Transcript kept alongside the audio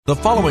The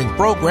following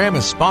program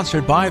is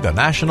sponsored by the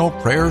National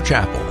Prayer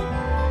Chapel.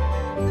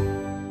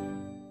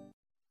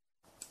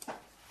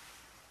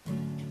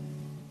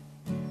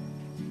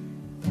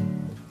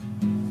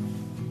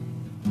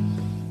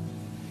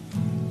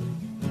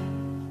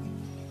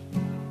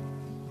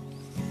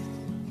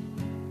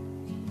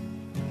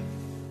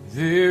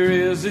 There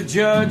is a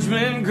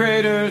judgment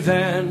greater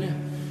than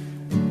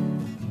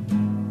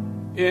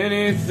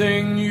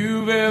anything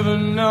you've ever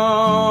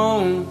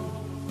known.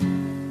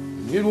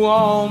 It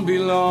won't be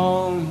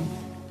long.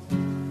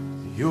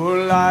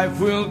 Your life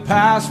will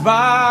pass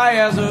by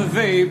as a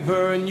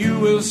vapor, and you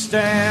will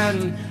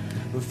stand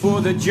before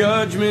the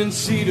judgment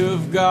seat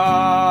of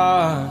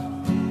God.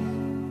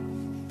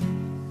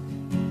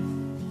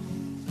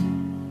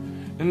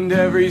 And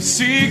every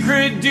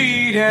secret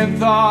deed and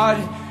thought,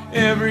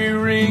 every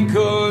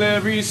wrinkle,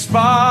 every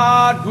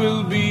spot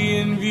will be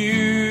in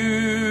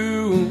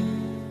view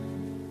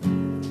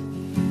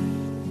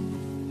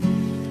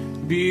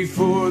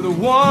before the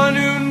one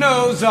who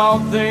knows all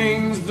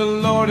things, the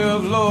Lord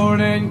of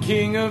lords and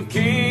King of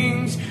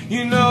kings.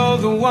 You know,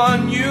 the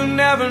one you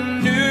never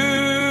knew.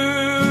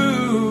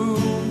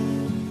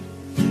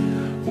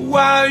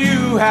 While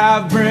you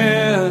have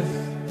breath,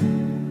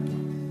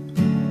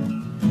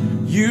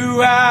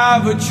 you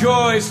have a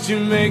choice to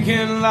make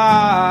in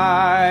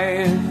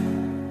life.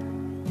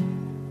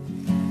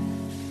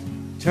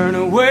 Turn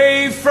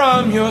away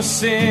from your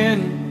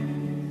sin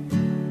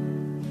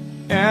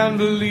and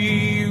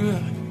believe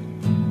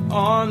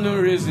on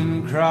the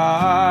risen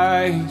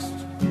Christ.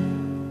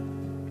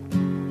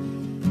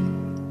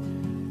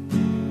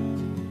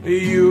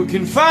 You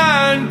can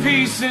find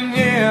peace in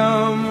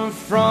Him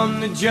from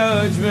the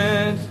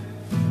judgment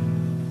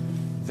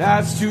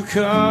that's to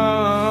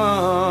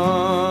come.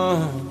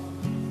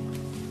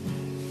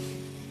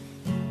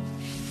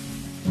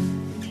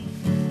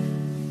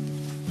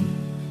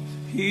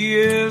 He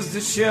is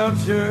the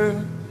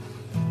shelter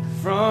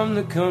from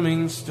the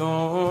coming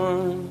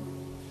storm.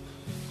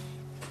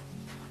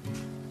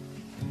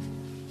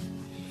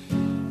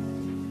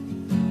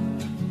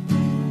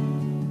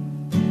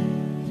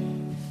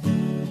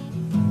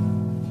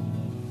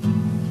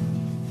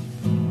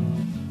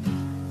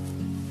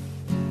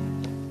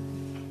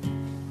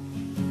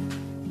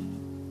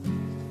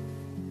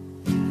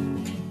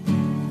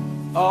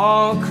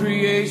 All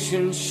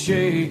creation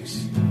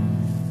shakes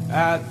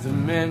at the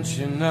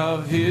mention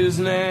of His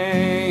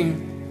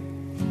name.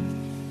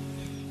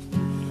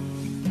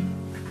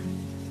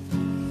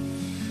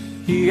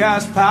 He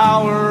has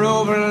power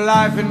over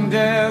life and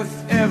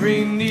death.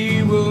 Every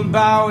knee will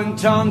bow and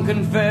tongue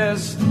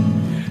confess.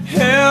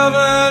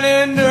 Heaven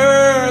and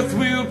earth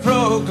will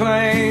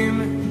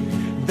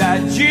proclaim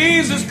that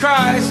Jesus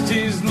Christ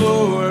is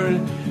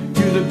Lord.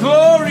 To the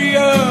glory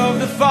of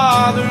the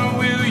Father,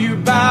 will you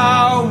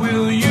bow?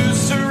 Will you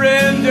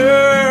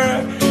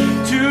surrender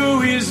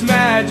to His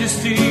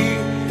majesty?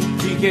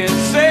 He can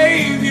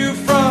save you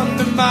from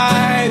the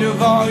might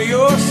of all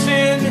your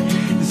sin.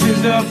 This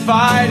is the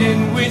fight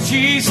in which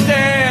He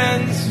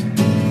stands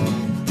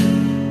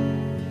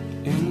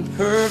in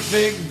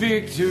perfect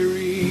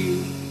victory.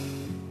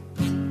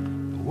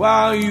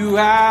 While you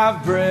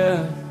have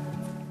breath,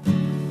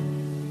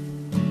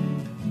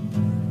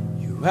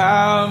 you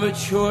have a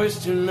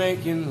choice to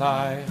make in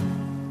life.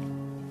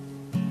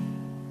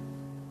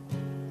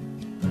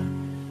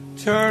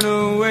 Turn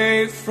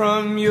away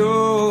from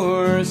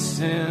your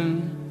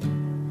sin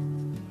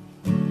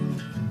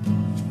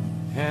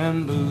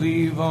and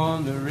believe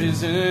on the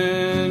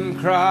risen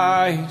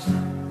Christ.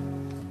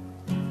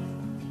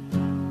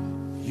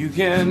 You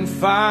can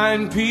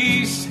find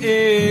peace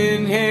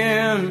in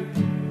Him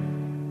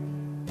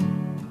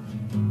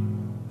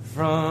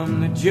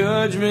from the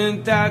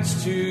judgment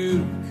that's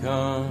to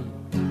come.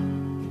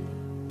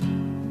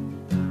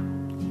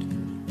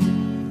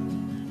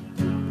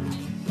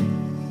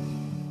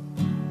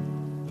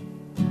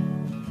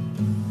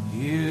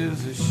 He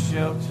is a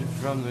shelter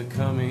from the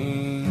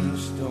coming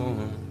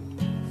storm.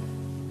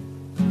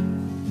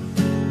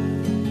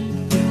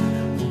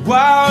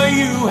 While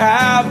you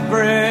have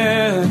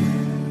breath,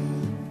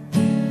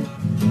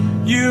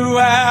 you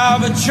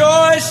have a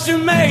choice to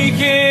make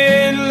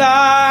in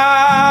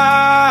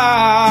life.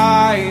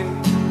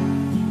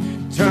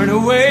 Turn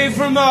away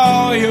from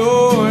all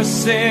your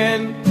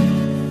sin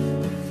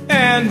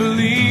and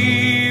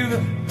believe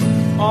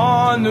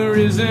on the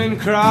risen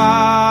Christ.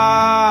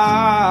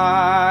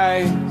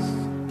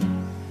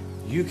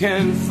 You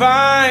can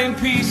find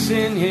peace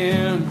in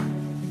Him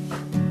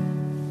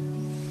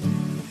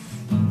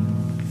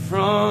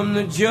from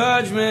the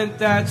judgment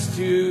that's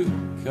to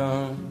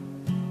come.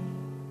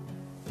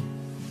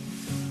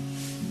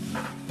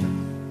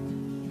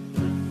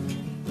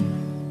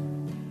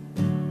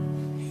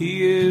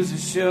 He is a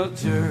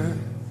shelter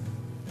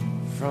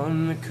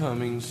from the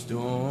coming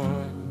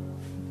storm.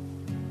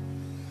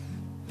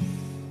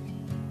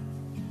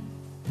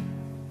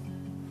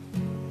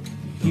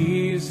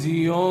 He's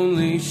the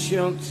only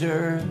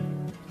shelter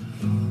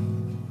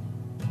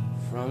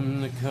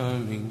from the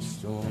coming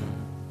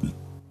storm.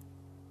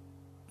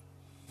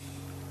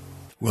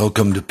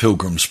 Welcome to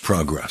Pilgrim's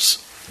Progress.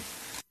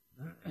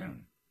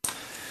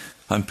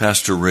 I'm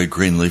Pastor Ray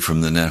Greenlee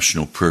from the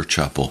National Prayer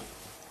Chapel.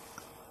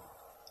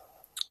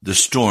 The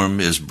storm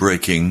is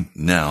breaking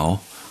now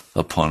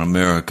upon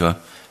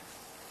America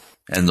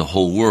and the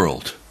whole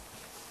world.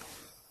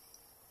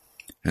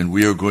 And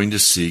we are going to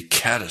see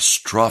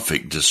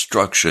catastrophic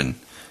destruction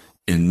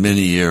in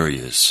many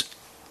areas.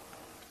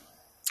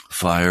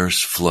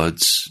 Fires,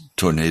 floods,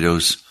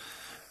 tornadoes,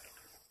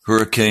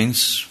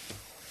 hurricanes,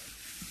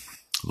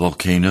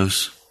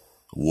 volcanoes,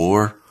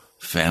 war,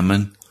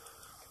 famine,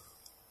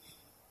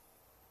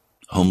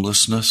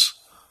 homelessness,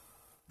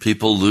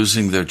 people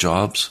losing their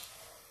jobs.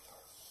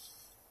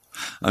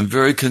 I'm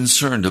very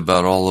concerned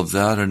about all of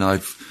that, and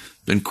I've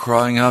been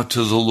crying out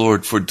to the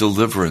Lord for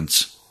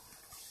deliverance,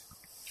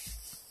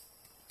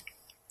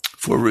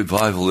 for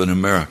revival in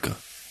America.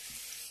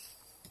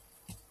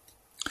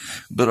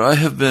 But I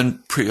have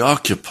been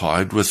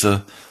preoccupied with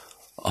a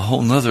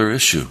whole nother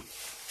issue.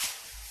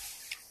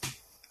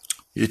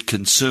 It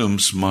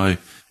consumes my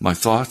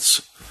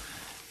thoughts.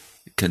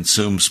 It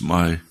consumes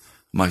my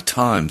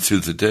time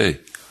through the day.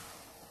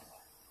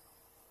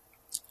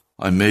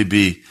 I may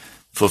be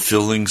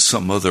fulfilling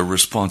some other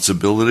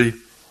responsibility,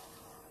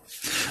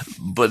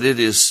 but it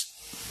is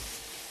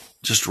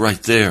just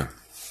right there.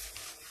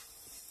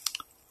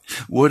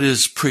 What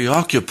is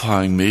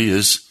preoccupying me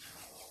is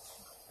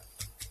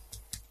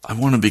I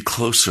want to be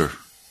closer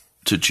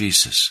to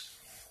Jesus.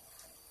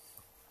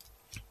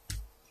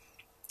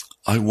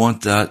 I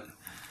want that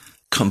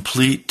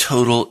complete,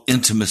 total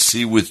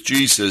intimacy with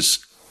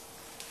Jesus.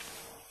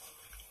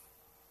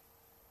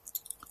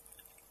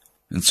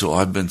 And so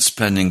I've been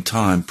spending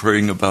time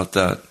praying about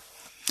that,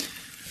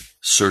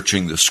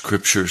 searching the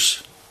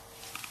scriptures.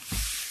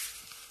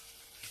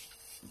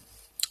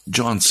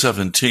 John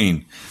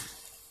 17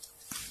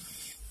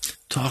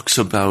 talks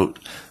about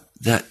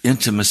that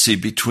intimacy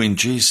between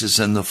Jesus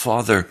and the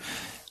Father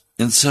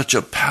in such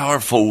a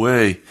powerful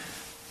way,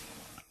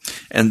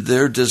 and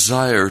their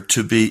desire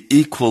to be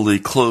equally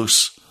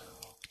close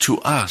to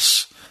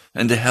us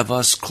and to have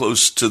us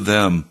close to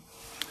them.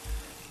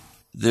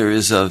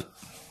 There's an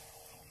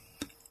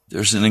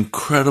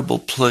incredible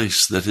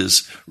place that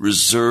is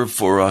reserved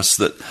for us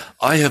that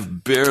I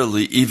have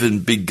barely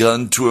even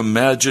begun to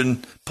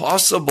imagine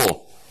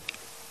possible.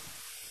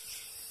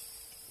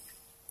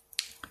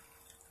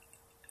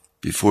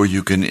 Before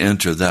you can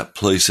enter that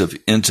place of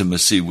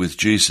intimacy with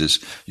Jesus,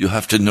 you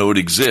have to know it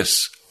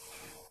exists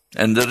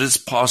and that it's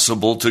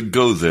possible to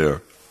go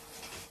there.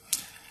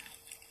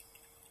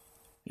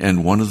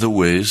 And one of the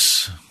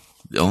ways,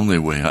 the only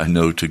way I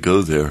know to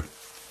go there,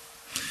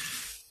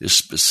 is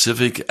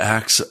specific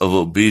acts of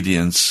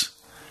obedience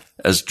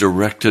as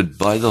directed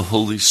by the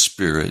Holy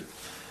Spirit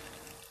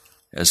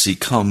as He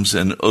comes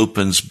and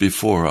opens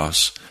before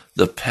us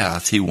the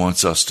path He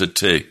wants us to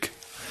take.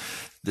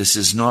 This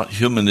is not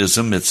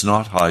humanism, it's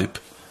not hype.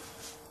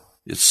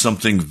 It's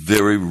something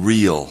very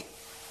real,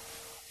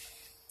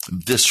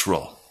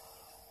 visceral.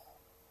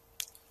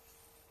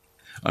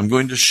 I'm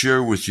going to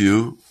share with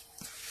you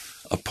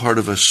a part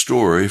of a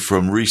story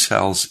from Rees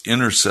Howell's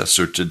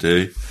Intercessor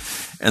today,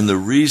 and the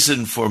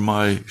reason for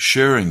my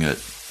sharing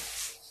it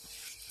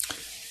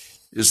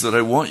is that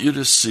I want you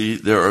to see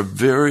there are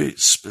very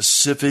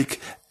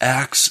specific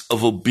acts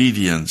of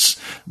obedience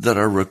that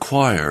are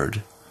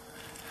required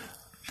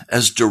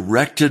as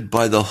directed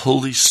by the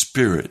Holy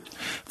Spirit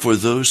for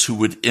those who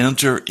would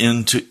enter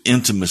into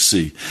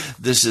intimacy.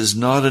 This is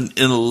not an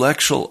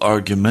intellectual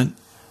argument.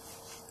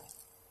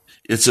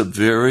 It's a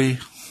very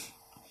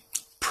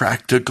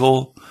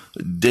practical,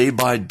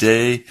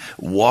 day-by-day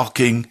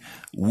walking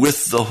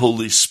with the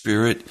Holy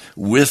Spirit,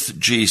 with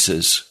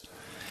Jesus,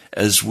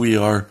 as we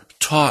are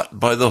taught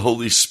by the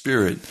Holy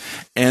Spirit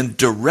and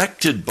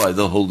directed by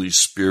the Holy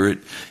Spirit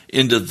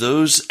into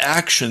those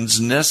actions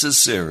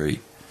necessary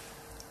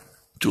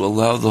to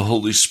allow the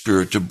Holy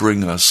Spirit to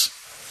bring us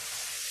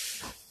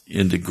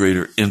into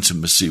greater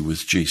intimacy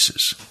with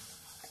Jesus.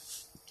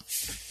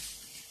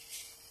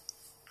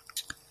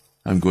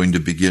 I'm going to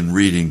begin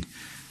reading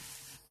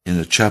in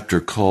a chapter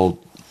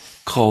called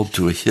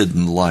to a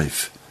Hidden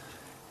Life.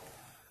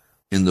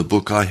 In the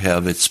book I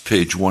have, it's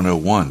page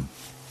 101.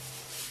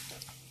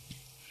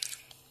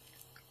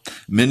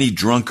 Many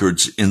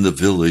drunkards in the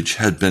village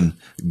had been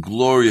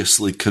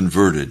gloriously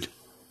converted.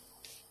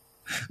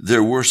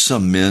 There were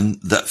some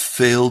men that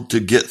failed to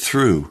get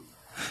through.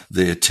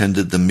 They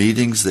attended the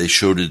meetings, they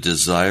showed a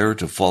desire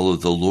to follow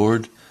the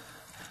Lord,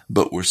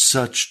 but were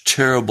such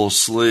terrible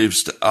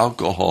slaves to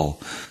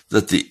alcohol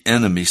that the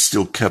enemy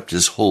still kept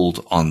his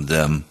hold on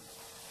them.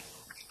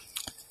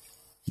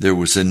 There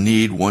was a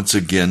need once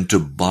again to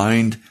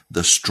bind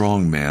the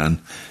strong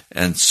man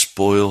and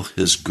spoil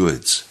his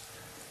goods.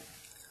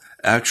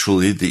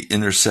 Actually, the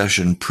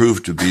intercession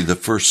proved to be the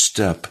first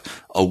step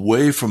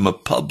away from a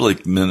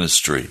public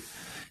ministry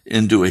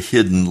into a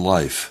hidden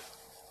life.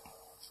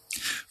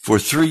 For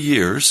 3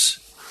 years,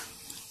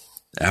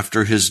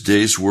 after his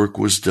day's work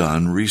was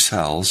done, Rees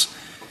Howells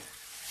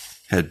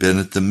had been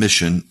at the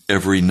mission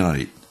every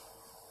night.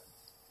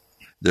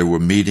 There were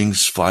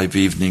meetings 5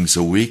 evenings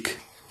a week,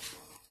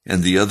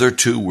 and the other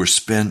 2 were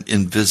spent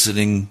in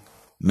visiting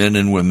men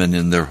and women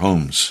in their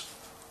homes.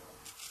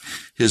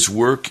 His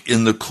work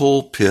in the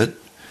coal pit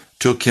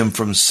took him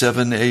from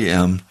 7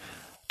 a.m.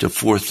 to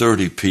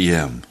 4:30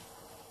 p.m.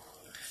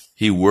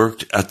 He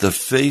worked at the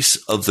face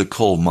of the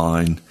coal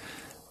mine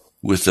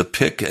with the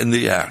pick and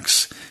the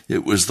axe.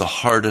 It was the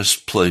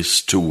hardest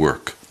place to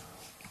work.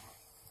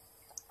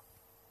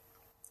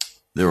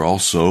 There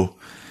also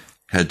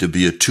had to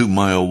be a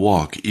 2-mile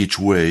walk each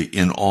way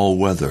in all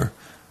weather.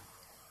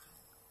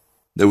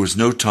 There was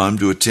no time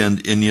to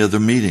attend any other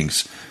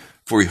meetings,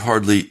 for he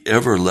hardly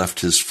ever left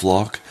his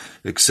flock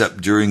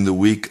except during the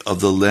week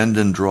of the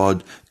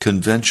Landendraad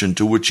convention,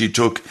 to which he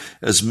took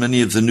as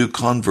many of the new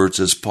converts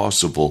as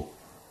possible.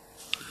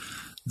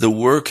 The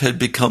work had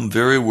become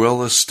very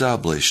well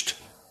established.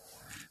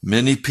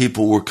 Many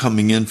people were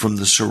coming in from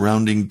the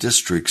surrounding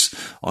districts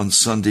on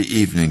Sunday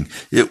evening.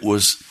 It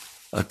was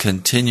a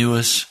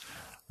continuous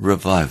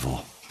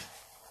revival.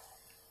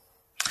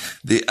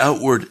 The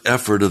outward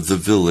effort of the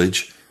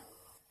village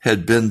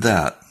had been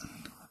that,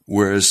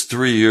 whereas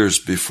 3 years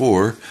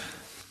before,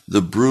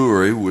 the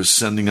brewery was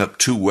sending up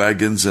 2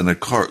 wagons and a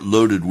cart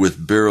loaded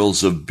with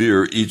barrels of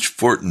beer each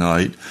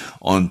fortnight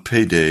on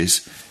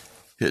paydays,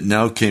 it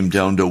now came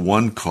down to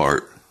 1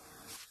 cart,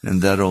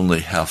 and that only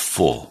half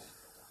full.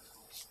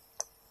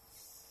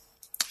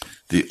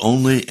 The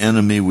only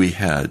enemy we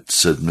had,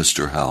 said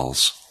Mr.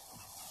 Howells,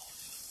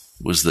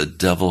 was the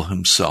devil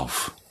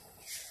himself.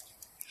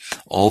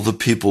 All the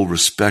people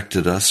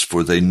respected us,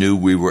 for they knew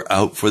we were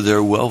out for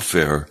their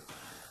welfare.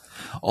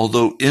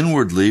 Although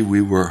inwardly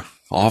we were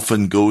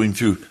often going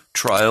through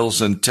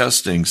trials and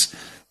testings,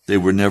 they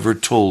were never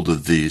told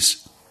of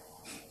these.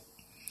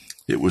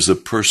 It was a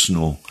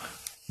personal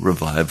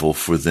revival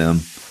for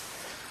them.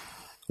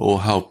 Oh,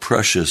 how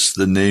precious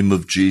the name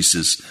of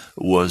Jesus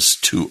was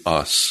to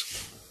us.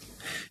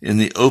 In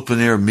the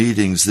open-air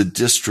meetings, the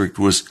district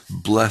was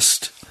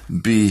blessed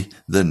be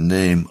the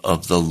name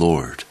of the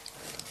Lord.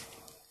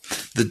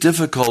 The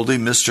difficulty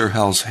Mr.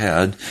 Howells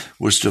had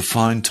was to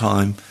find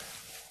time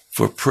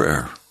for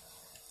prayer.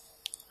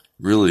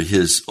 Really,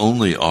 his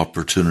only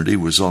opportunity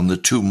was on the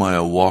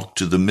 2-mile walk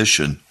to the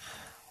mission.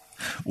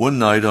 One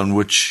night on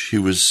which he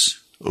was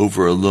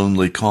over a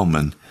lonely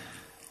common,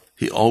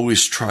 he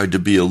always tried to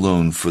be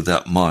alone for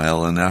that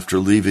mile, and after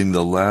leaving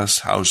the last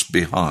house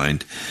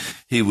behind,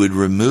 he would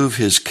remove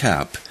his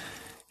cap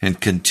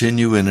and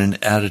continue in an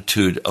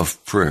attitude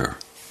of prayer.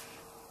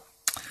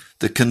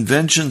 The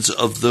conventions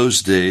of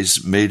those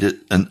days made it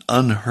an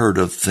unheard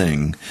of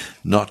thing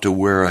not to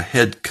wear a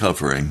head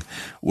covering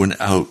when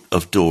out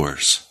of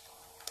doors.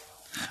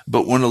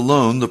 But when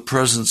alone, the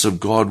presence of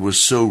God was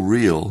so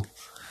real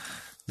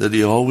that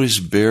he always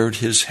bared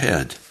his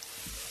head.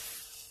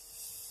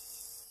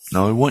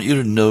 Now I want you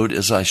to note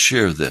as I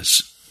share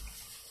this,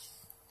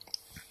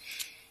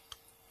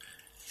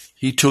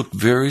 he took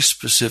very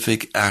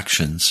specific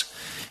actions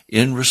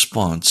in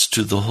response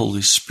to the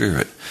Holy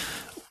Spirit.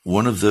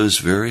 One of those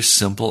very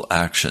simple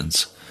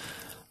actions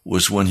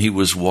was when he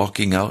was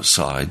walking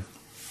outside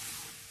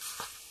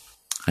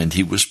and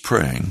he was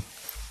praying,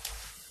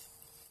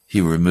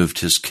 he removed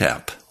his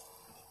cap.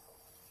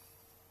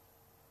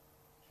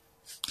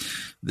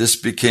 This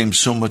became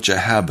so much a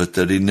habit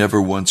that he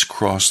never once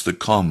crossed the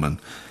common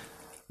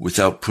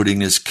without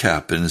putting his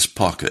cap in his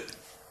pocket.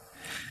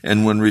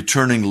 And when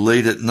returning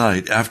late at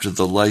night after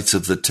the lights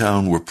of the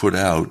town were put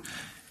out,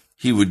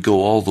 he would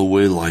go all the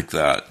way like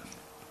that.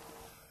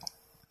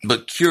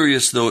 But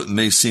curious though it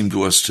may seem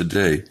to us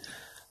today,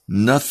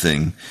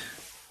 nothing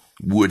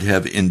would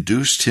have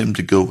induced him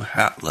to go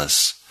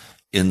hatless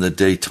in the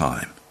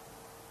daytime.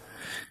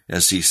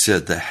 As he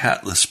said, the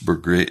hatless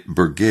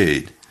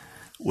brigade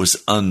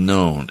was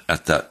unknown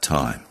at that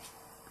time.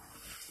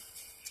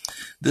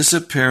 This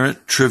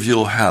apparent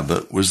trivial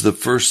habit was the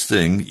first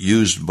thing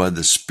used by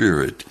the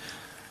Spirit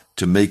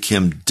to make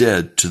him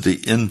dead to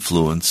the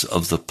influence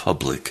of the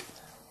public.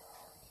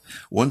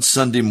 One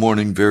Sunday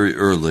morning very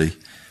early,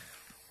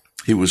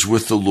 he was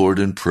with the Lord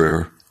in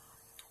prayer.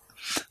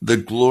 The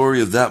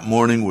glory of that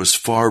morning was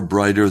far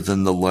brighter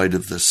than the light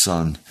of the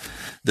sun.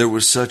 There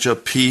was such a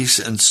peace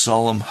and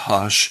solemn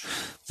hush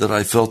that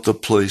I felt the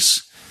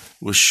place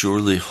was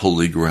surely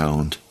holy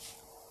ground.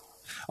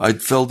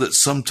 I'd felt it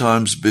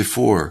sometimes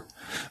before,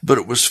 but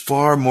it was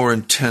far more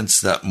intense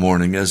that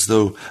morning, as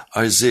though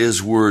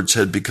Isaiah's words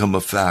had become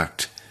a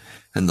fact,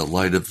 and the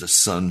light of the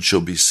sun shall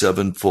be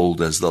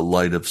sevenfold as the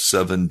light of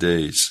 7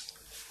 days.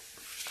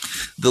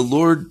 The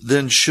Lord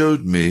then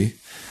showed me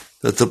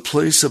that the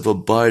place of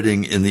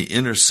abiding in the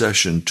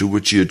intercession to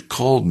which he had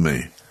called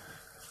me,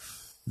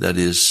 that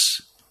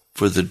is,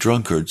 for the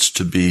drunkards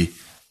to be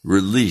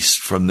released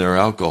from their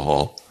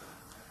alcohol,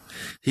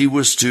 he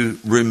was to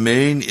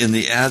remain in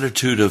the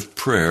attitude of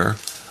prayer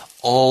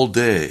all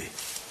day.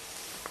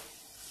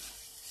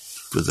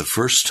 For the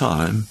first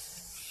time,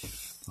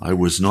 I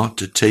was not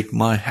to take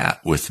my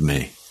hat with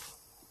me.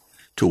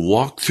 To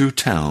walk through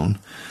town,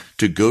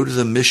 to go to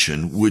the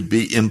mission would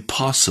be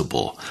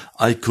impossible.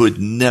 I could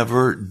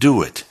never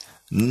do it.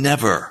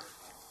 Never.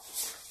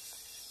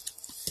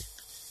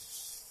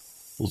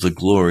 Well, the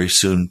glory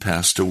soon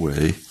passed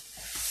away,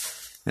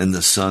 and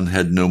the sun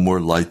had no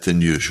more light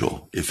than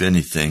usual, if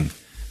anything,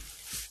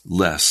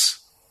 less.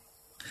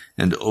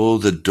 And oh,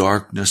 the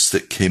darkness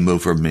that came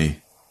over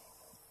me.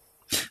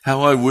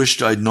 How I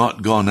wished I'd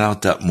not gone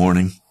out that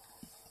morning.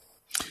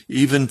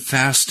 Even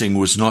fasting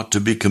was not to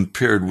be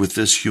compared with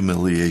this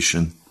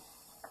humiliation.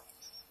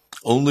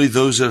 Only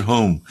those at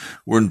home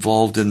were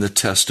involved in the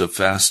test of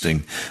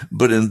fasting.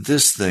 But in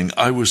this thing,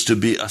 I was to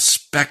be a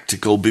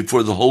spectacle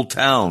before the whole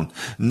town.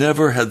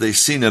 Never had they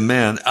seen a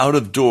man out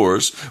of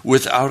doors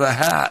without a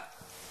hat.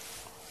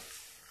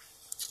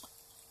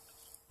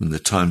 When the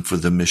time for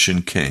the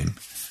mission came,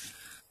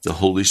 the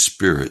Holy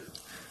Spirit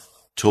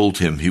told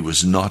him he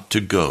was not to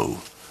go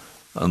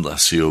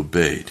unless he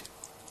obeyed.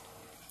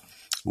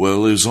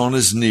 While he was on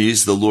his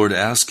knees, the Lord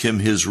asked him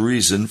his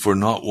reason for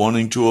not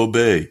wanting to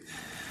obey.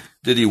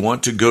 Did he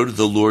want to go to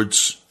the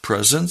Lord's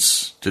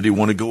presence? Did he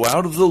want to go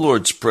out of the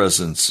Lord's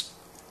presence?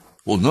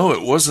 Well, no,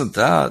 it wasn't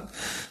that.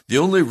 The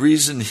only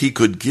reason he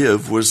could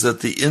give was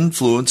that the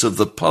influence of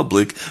the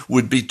public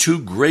would be too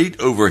great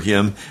over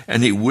him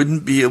and he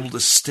wouldn't be able to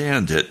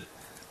stand it.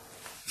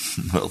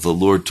 Well, the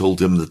Lord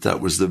told him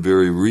that was the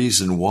very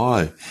reason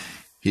why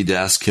he'd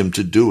ask him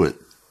to do it.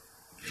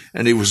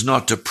 And he was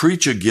not to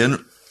preach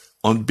again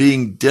on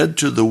being dead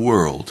to the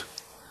world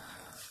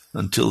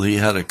until he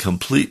had a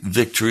complete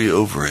victory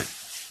over it.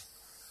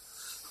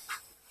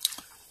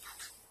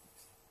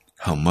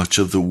 How much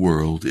of the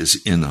world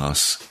is in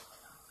us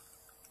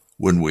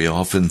when we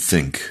often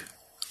think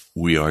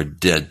we are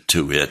dead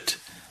to it,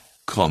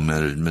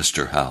 commented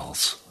Mr.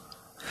 Howells.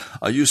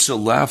 I used to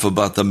laugh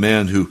about the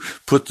man who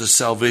put the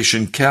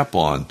salvation cap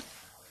on,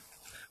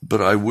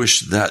 but I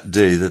wish that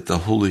day that the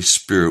Holy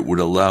Spirit would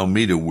allow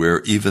me to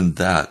wear even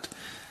that,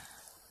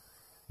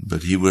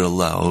 but he would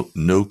allow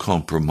no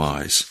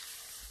compromise.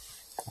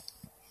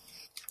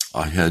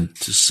 I had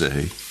to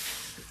say,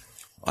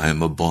 I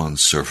am a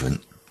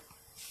bondservant.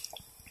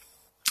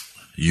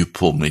 You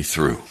pull me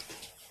through.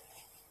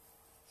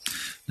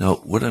 Now,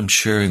 what I'm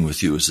sharing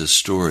with you is a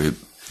story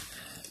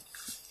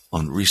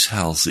on Rees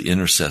Howells, the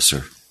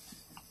intercessor.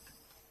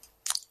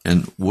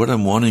 And what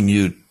I'm wanting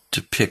you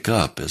to pick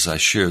up as I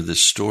share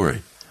this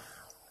story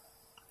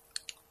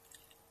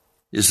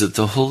is that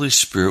the Holy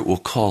Spirit will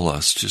call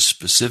us to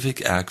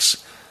specific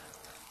acts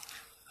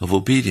of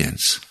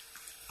obedience.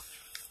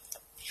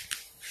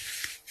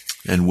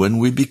 And when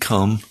we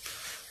become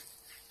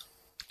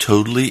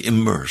totally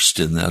immersed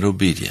in that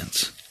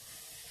obedience,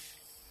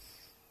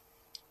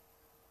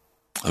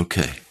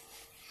 okay,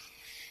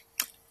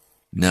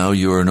 now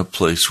you're in a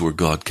place where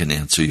God can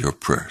answer your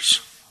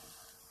prayers.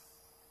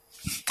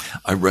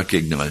 I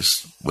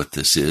recognize what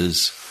this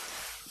is.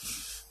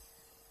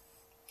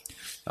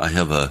 I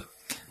have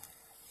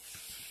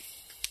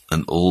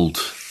an old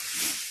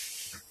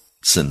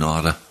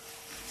Sonata,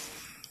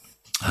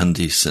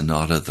 Hyundai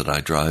Sonata that I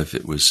drive.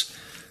 It was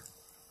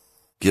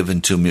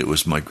given to me. It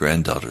was my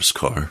granddaughter's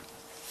car.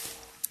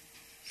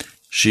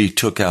 She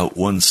took out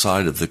one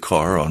side of the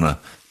car on a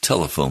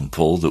telephone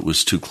pole that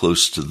was too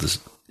close to the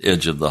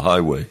edge of the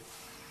highway.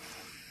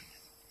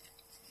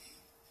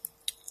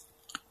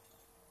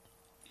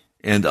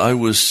 And I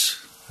was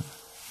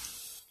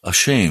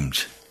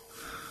ashamed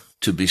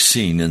to be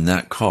seen in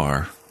that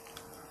car.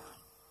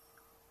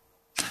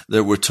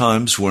 There were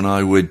times when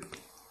I would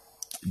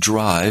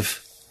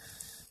drive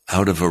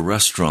out of a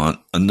restaurant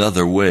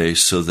another way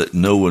so that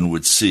no one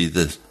would see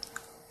the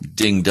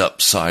dinged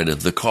up side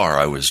of the car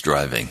I was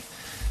driving.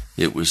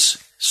 It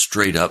was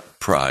straight up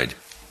pride.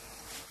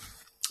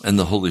 And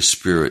the Holy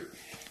Spirit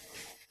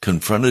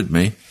confronted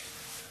me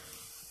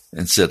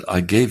and said,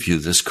 I gave you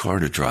this car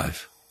to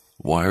drive.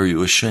 Why are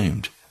you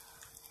ashamed?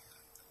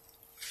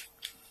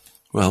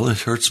 Well, it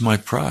hurts my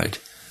pride.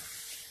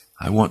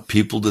 I want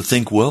people to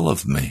think well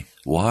of me.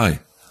 Why?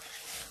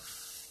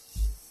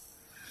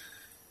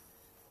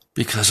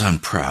 Because I'm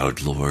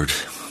proud, Lord.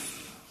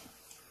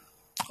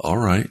 All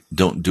right,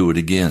 don't do it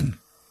again.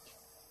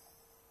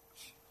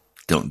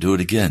 Don't do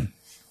it again.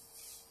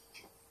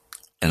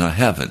 And I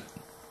haven't.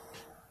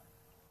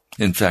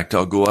 In fact,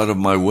 I'll go out of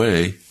my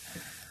way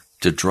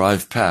to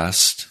drive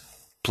past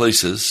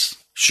places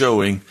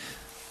showing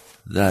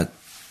that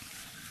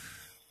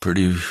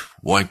pretty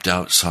wiped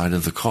out side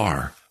of the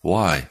car.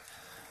 Why?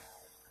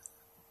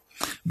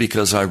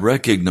 Because I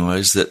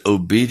recognize that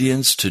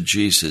obedience to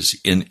Jesus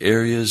in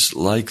areas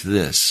like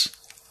this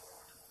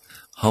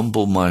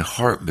humble my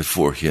heart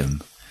before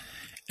him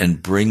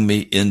and bring me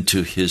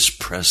into his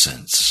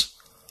presence.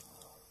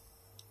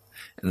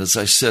 And as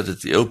I said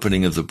at the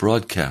opening of the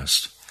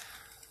broadcast,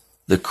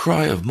 the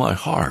cry of my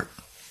heart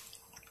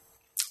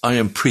I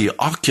am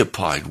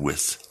preoccupied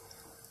with,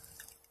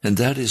 and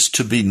that is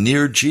to be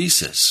near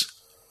Jesus.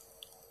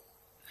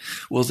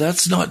 Well,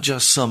 that's not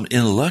just some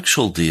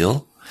intellectual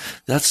deal.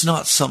 That's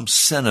not some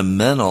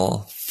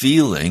sentimental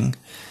feeling.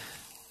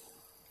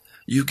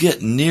 You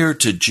get near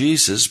to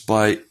Jesus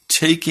by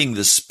taking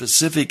the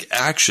specific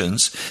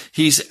actions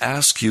he's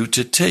asked you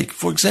to take.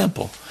 For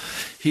example,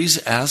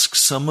 he's asked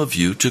some of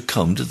you to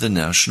come to the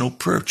National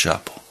Prayer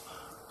Chapel.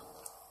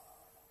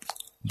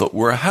 but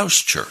we're a house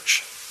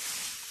church.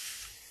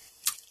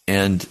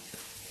 And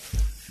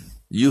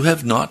you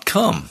have not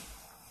come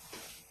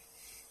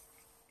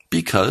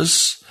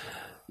because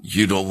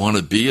you don't want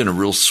to be in a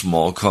real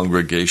small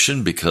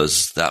congregation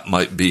because that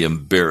might be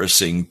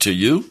embarrassing to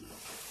you.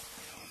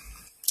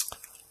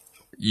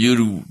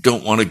 You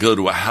don't want to go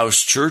to a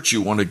house church.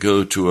 You want to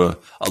go to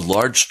a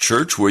large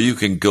church where you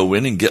can go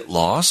in and get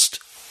lost.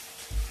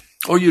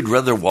 Or you'd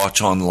rather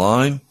watch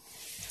online.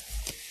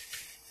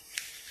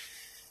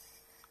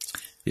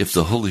 If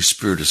the Holy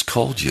Spirit has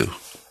called you,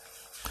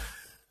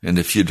 and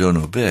if you don't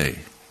obey,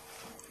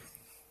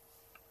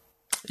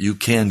 you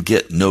can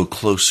get no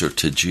closer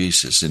to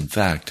Jesus. In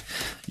fact,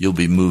 you'll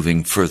be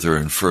moving further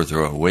and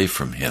further away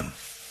from him.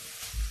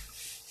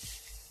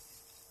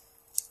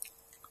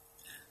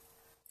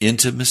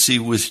 Intimacy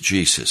with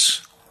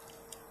Jesus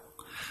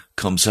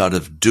comes out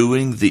of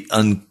doing the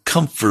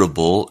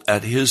uncomfortable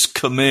at his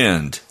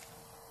command.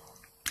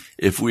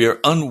 If we are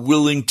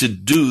unwilling to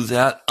do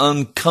that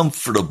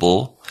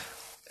uncomfortable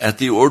at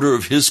the order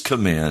of his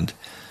command,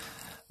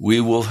 we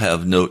will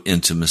have no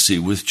intimacy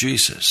with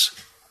Jesus.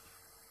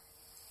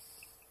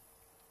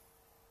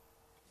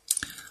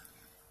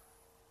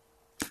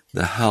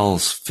 The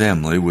Howells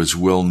family was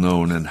well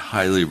known and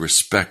highly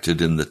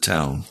respected in the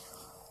town.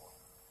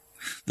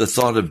 The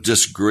thought of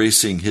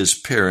disgracing his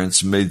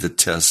parents made the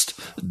test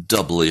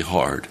doubly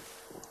hard.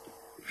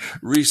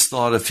 Reese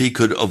thought if he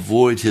could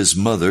avoid his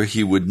mother,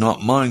 he would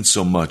not mind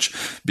so much,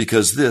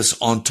 because this,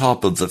 on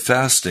top of the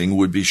fasting,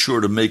 would be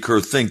sure to make her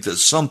think that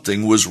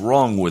something was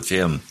wrong with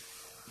him.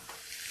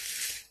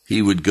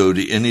 He would go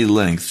to any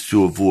length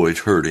to avoid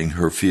hurting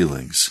her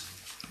feelings.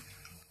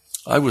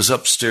 I was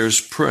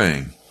upstairs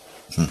praying,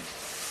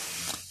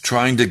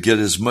 trying to get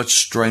as much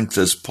strength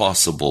as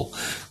possible,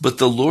 but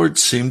the Lord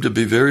seemed to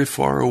be very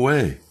far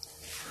away.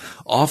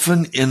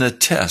 Often in a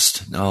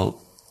test, now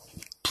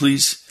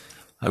please,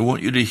 I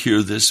want you to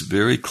hear this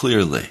very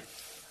clearly.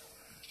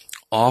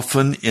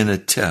 Often in a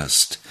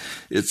test,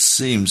 it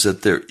seems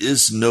that there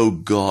is no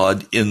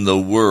God in the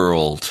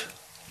world.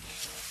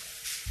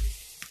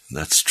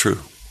 That's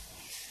true.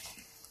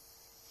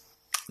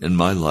 In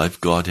my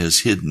life, God has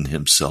hidden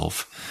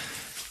himself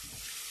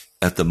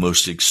at the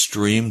most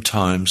extreme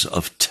times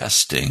of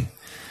testing.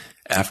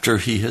 After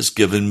he has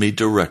given me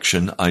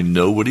direction, I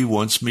know what he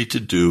wants me to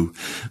do,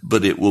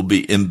 but it will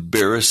be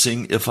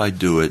embarrassing if I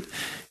do it.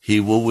 He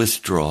will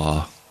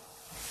withdraw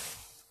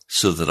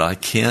so that I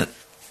can't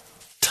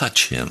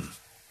touch him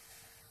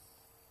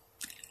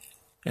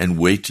and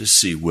wait to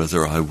see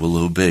whether I will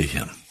obey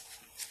him.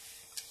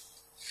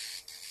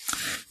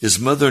 His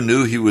mother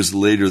knew he was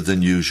later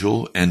than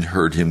usual and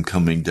heard him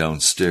coming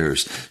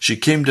downstairs. She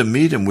came to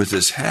meet him with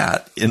his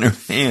hat in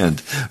her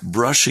hand,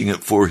 brushing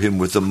it for him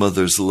with a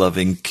mother's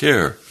loving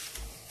care.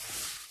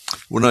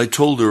 When I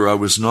told her I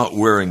was not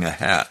wearing a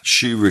hat,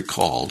 she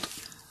recalled,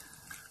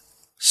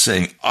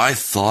 saying, I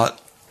thought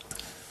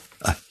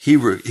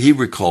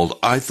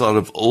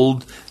of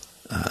old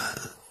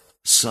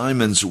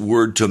Simon's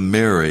word to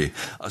Mary,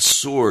 a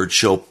sword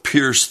shall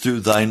pierce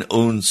through thine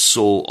own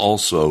soul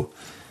also.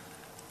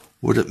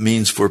 What it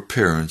means for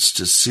parents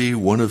to see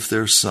one of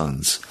their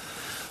sons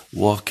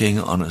walking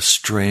on a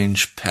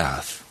strange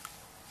path.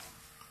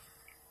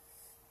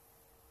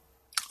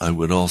 I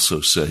would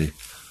also say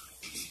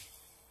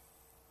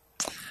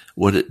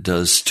what it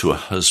does to a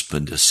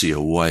husband to see a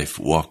wife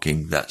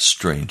walking that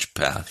strange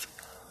path.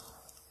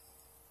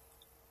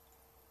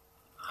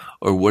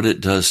 Or what it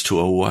does to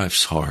a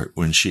wife's heart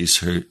when she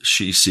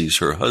sees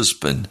her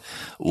husband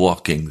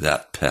walking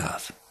that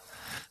path.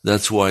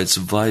 That's why it's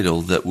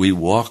vital that we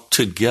walk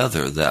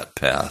together that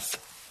path.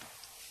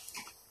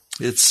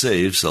 It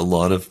saves a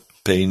lot of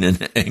pain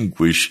and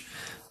anguish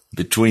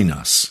between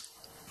us.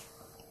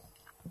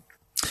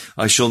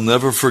 I shall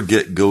never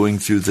forget going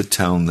through the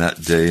town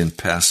that day and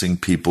passing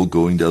people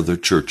going to other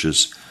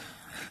churches.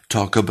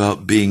 Talk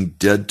about being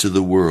dead to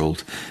the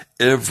world.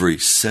 Every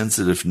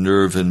sensitive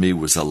nerve in me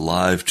was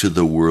alive to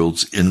the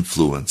world's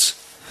influence.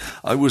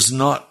 I was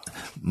not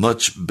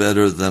much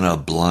better than a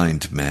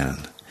blind man.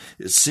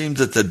 It seemed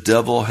that the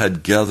devil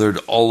had gathered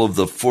all of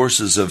the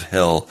forces of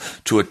hell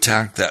to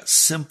attack that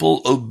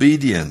simple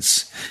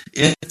obedience.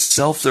 In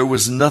itself, there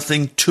was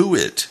nothing to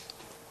it.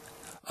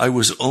 I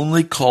was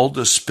only called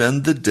to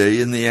spend the day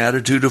in the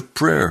attitude of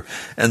prayer,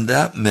 and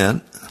that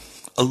meant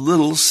a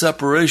little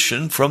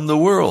separation from the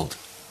world.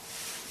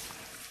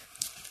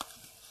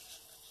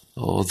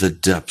 Oh, the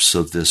depths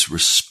of this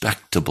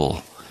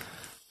respectable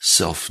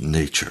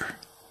self-nature.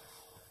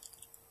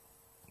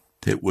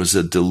 It was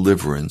a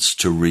deliverance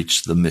to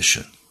reach the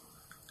mission.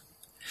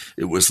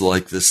 It was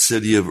like the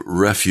city of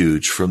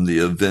refuge from the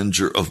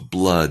avenger of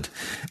blood,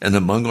 and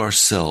among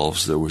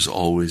ourselves there was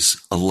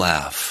always a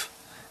laugh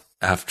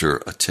after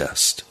a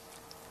test.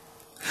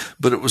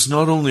 But it was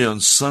not only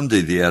on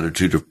Sunday the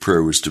attitude of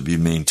prayer was to be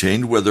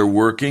maintained, whether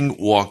working,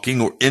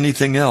 walking, or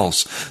anything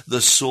else.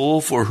 The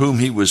soul for whom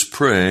he was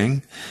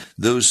praying,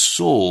 those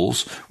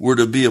souls were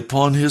to be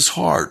upon his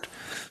heart.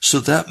 So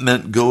that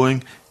meant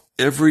going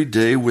every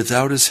day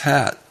without his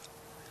hat,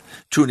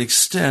 To an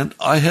extent,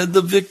 I had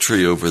the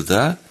victory over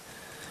that,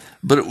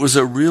 but it was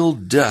a real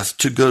death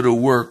to go to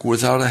work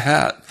without a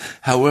hat.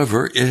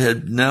 However, it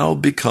had now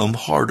become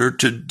harder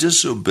to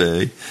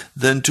disobey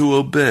than to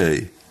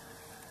obey,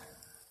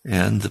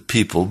 and the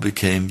people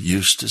became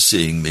used to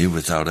seeing me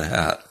without a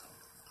hat.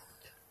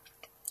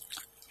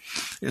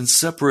 In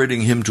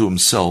separating him to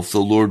himself, the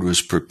Lord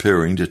was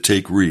preparing to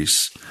take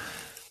Reese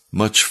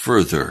much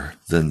further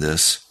than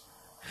this.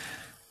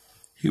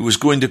 He was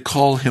going to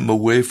call him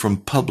away from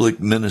public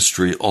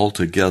ministry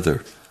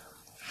altogether.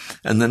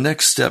 And the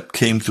next step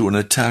came through an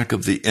attack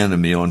of the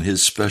enemy on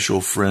his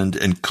special friend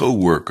and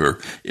co-worker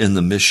in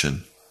the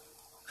mission.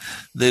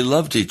 They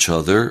loved each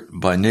other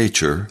by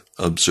nature,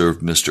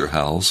 observed Mr.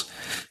 Howells.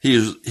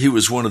 He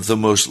was one of the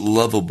most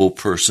lovable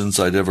persons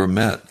I'd ever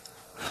met.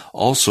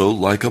 Also,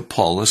 like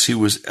Apollos, he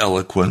was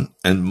eloquent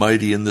and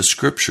mighty in the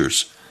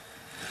scriptures.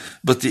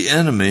 But the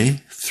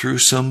enemy, through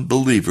some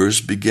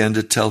believers, began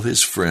to tell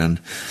his friend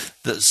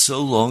that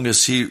so long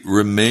as he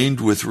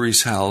remained with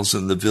Reese Howells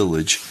in the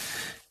village,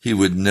 he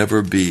would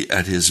never be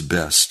at his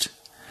best.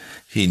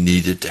 He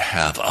needed to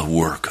have a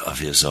work of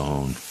his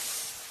own.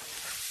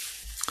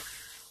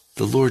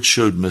 The Lord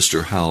showed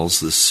Mr. Howells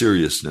the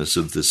seriousness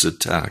of this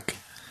attack,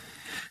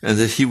 and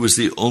that he was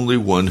the only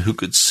one who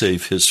could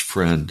save his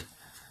friend.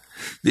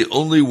 The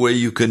only way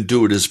you can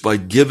do it is by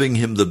giving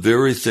him the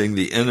very thing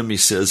the enemy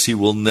says he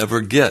will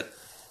never get.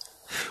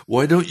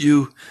 Why don't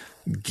you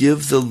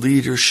give the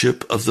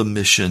leadership of the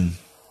mission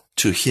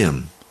to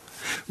him?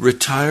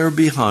 Retire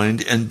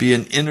behind and be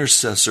an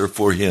intercessor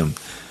for him.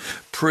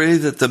 Pray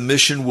that the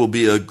mission will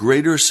be a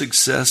greater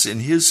success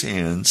in his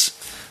hands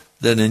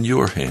than in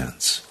your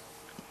hands.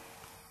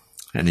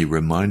 And he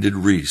reminded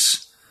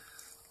Reese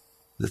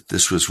that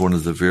this was one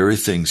of the very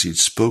things he'd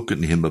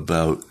spoken to him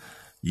about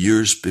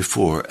years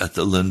before at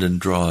the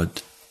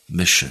Lindendrod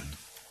mission.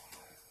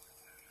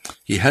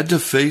 He had to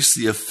face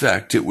the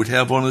effect it would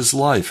have on his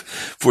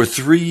life. For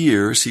 3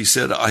 years, he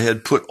said, I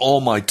had put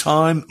all my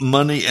time,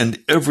 money,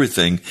 and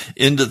everything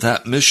into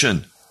that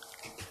mission.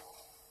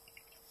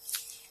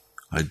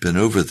 I'd been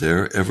over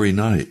there every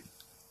night.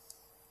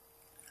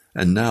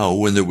 And now,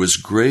 when there was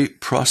great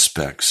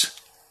prospects,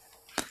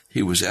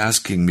 he was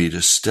asking me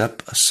to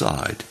step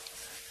aside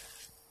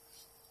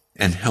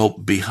and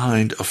help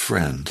behind a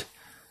friend,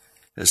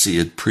 as he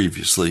had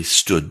previously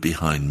stood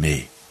behind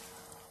me.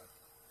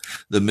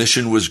 The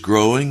mission was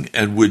growing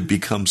and would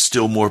become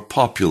still more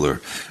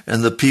popular,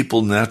 and the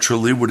people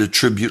naturally would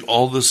attribute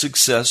all the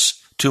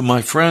success to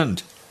my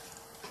friend.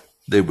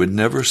 They would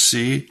never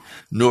see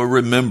nor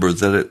remember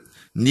that it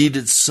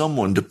needed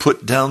someone to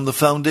put down the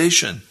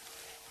foundation.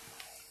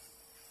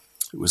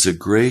 It was a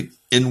great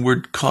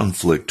inward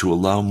conflict to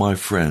allow my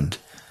friend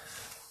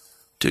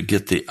to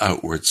get the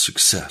outward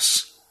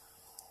success.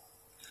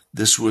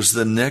 This was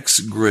the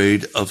next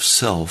grade of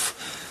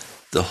self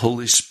the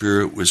Holy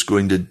Spirit was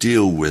going to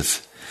deal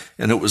with,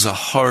 and it was a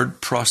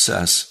hard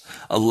process,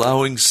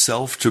 allowing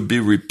self to be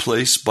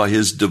replaced by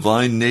his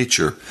divine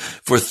nature.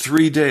 For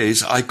 3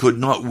 days, I could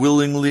not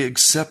willingly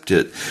accept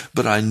it,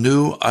 but I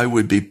knew I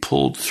would be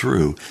pulled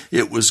through.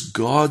 It was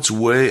God's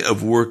way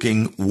of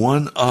working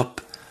one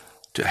up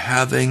to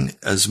having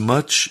as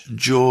much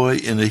joy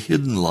in a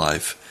hidden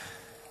life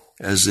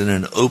as in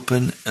an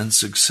open and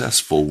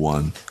successful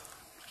one.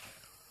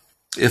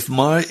 If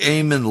my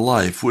aim in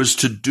life was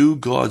to do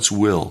God's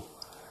will,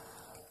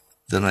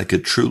 then I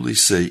could truly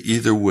say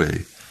either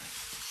way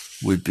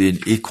would be an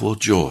equal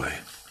joy.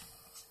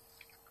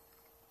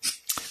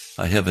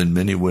 I have in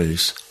many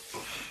ways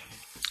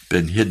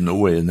been hidden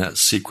away in that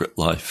secret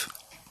life.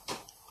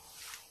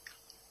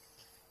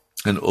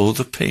 And oh,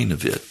 the pain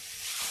of it.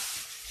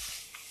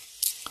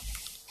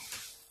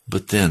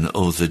 But then,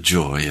 oh, the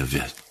joy of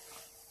it.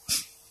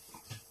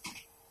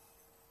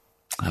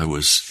 I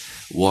was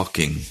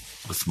walking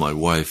with my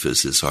wife,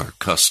 as is our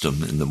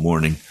custom in the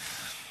morning.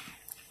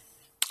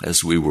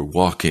 As we were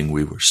walking,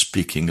 we were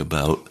speaking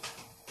about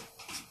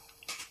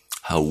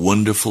how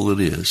wonderful it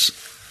is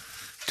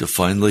to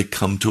finally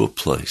come to a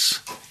place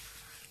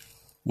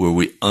where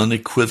we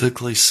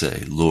unequivocally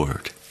say,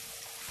 Lord,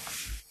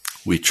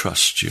 we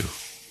trust you.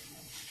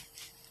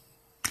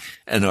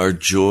 And our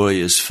joy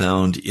is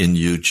found in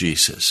you,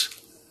 Jesus.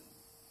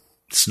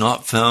 It's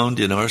not found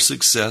in our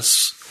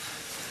success.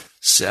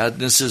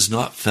 Sadness is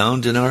not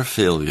found in our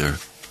failure.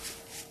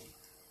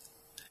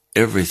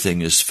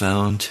 Everything is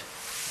found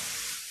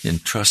in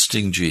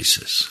trusting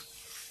Jesus.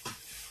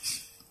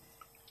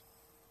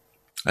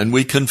 And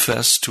we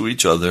confess to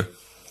each other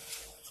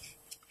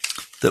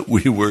that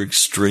we were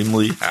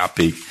extremely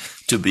happy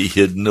to be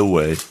hidden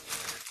away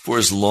for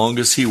as long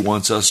as he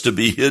wants us to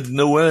be hidden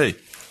away.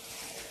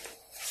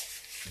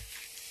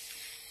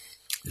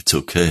 It's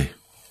okay.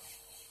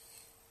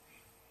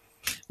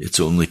 It's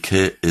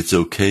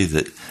okay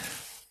that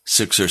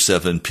 6 or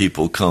 7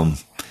 people come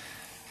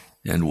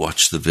and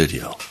watch the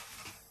video.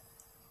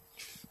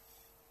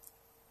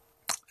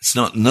 It's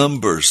not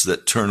numbers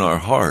that turn our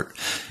heart.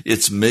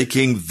 It's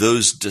making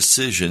those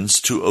decisions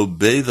to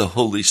obey the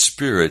Holy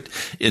Spirit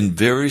in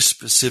very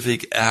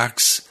specific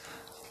acts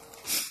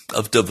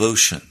of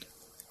devotion.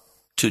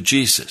 to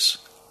Jesus,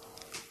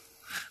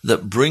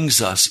 that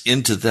brings us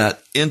into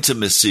that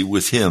intimacy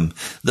with him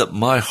that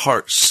my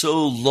heart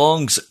so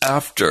longs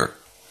after.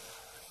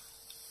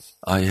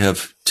 I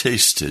have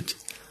tasted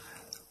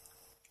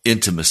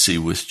intimacy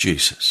with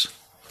Jesus,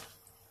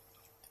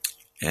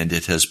 and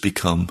it has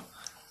become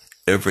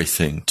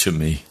everything to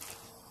me.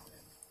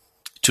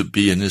 To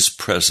be in his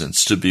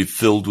presence, to be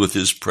filled with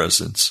his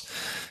presence,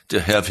 to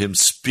have him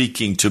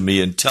speaking to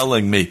me and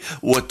telling me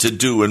what to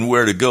do and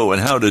where to go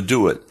and how to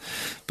do it.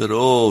 But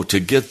to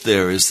get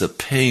there is the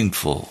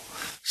painful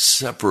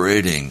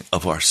separating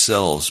of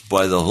ourselves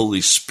by the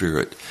Holy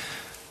Spirit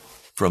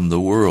from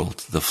the world,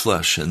 the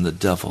flesh, and the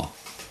devil.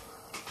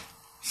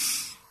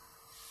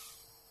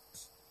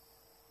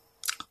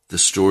 The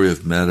story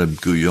of Madame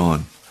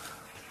Guyon,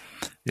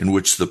 in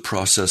which the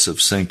process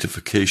of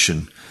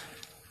sanctification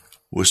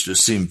was to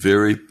seem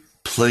very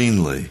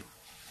plainly,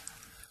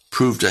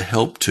 proved a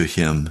help to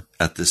him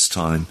at this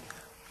time.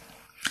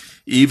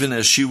 Even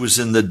as she was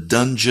in the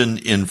dungeon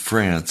in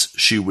France,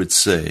 she would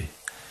say,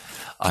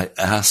 I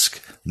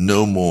ask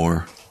no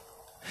more,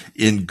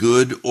 in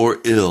good or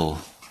ill,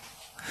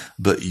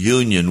 but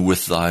union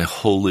with thy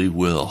holy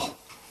will.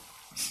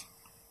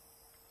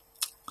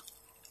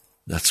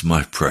 That's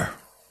my prayer.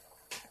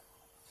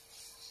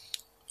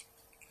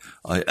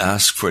 I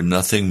ask for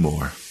nothing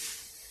more,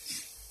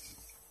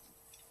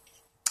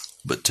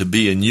 but to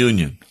be in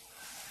union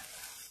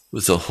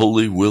with the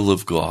holy will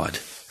of God,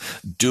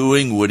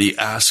 doing what he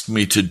asked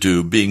me to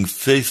do, being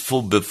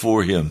faithful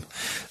before him.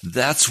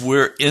 That's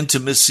where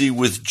intimacy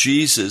with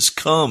Jesus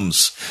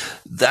comes.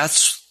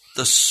 That's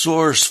the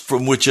source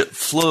from which it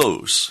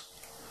flows.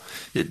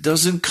 It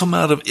doesn't come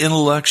out of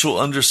intellectual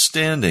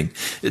understanding.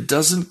 It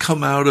doesn't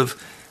come out of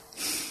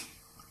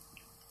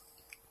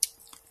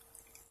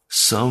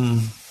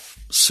some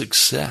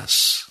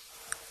success.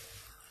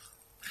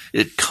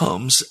 It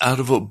comes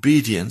out of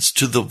obedience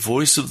to the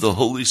voice of the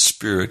Holy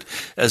Spirit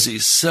as he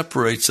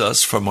separates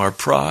us from our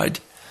pride,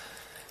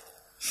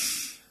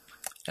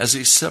 as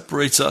he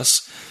separates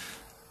us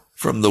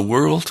from the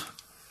world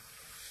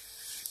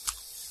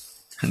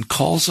and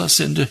calls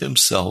us into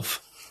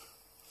himself.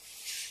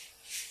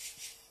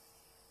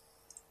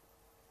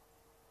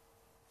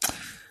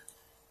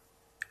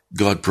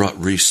 God brought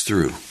Reese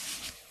through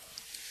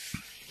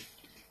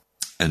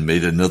and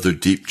made another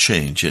deep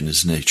change in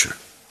his nature.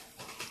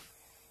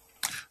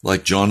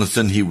 Like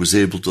Jonathan, he was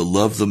able to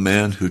love the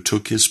man who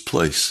took his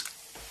place.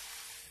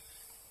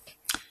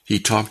 He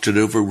talked it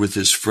over with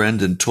his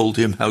friend and told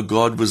him how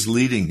God was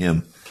leading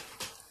him,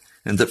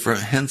 and that from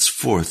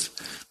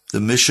henceforth the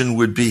mission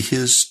would be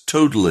his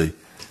totally,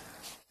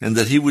 and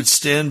that he would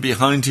stand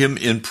behind him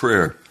in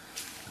prayer.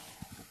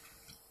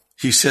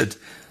 He said,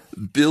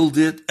 build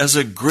it as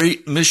a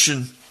great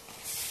mission.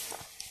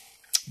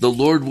 The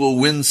Lord will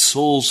win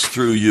souls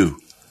through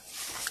you,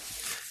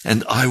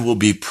 and I will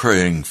be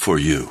praying for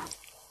you.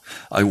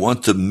 I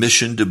want the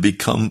mission to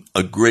become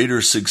a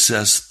greater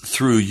success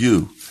through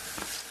you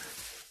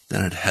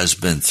than it has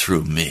been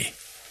through me.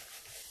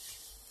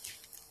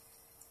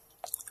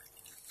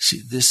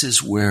 See, this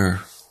is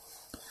where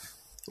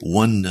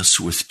oneness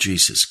with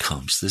Jesus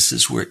comes. This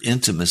is where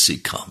intimacy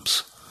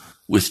comes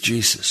with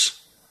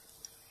Jesus,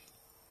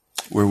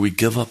 where we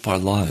give up our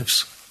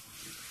lives,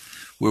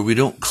 where we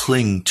don't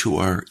cling to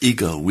our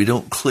ego, we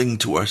don't cling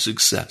to our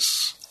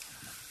success,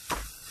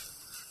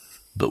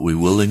 but we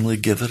willingly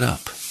give it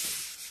up.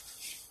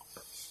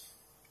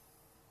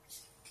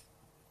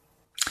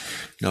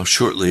 Now,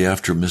 shortly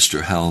after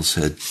Mr. Howells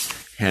had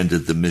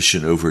handed the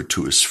mission over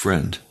to his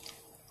friend,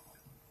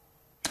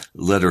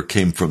 a letter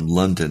came from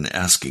London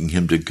asking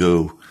him to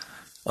go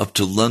up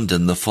to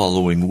London the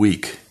following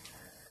week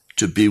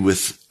to be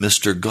with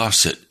Mr.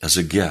 Gossett as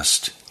a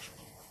guest.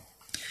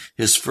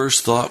 His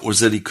first thought was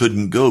that he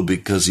couldn't go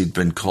because he'd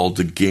been called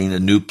to gain a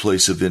new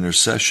place of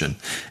intercession,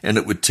 and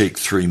it would take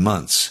 3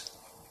 months.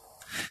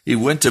 He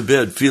went to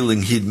bed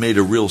feeling he'd made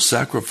a real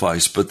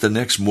sacrifice, but the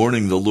next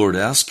morning the Lord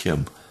asked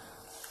him,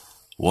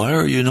 why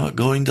are you not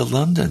going to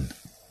London?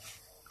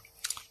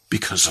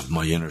 Because of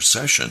my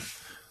intercession.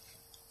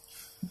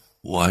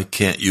 Why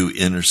can't you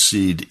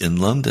intercede in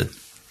London?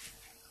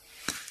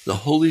 The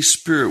Holy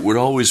Spirit would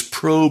always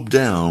probe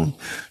down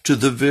to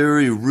the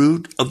very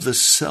root of the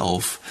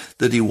self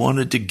that he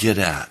wanted to get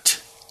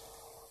at.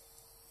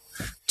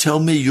 Tell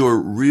me your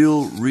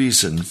real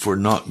reason for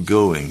not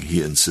going,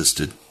 he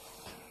insisted.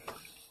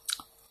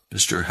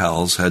 Mr.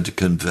 Howells had to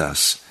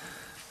confess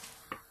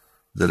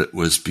that it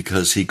was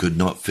because he could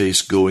not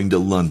face going to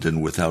London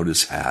without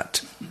his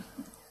hat.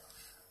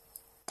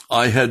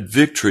 I had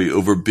victory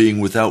over being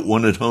without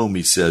one at home,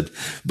 he said,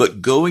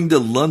 but going to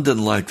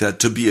London like that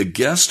to be a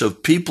guest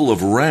of people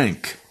of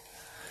rank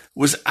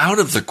was out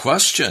of the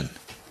question.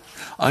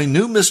 I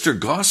knew Mr.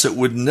 Gossett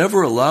would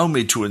never allow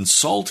me to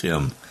insult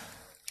him.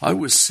 I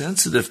was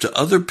sensitive to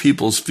other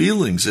people's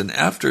feelings, and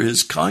after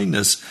his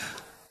kindness,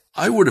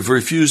 I would have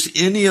refused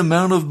any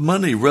amount of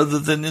money rather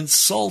than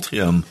insult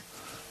him.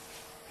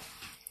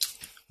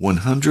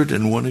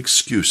 101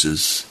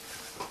 excuses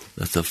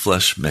that the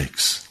flesh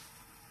makes.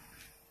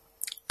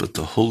 But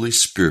the Holy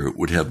Spirit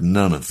would have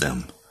none of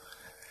them.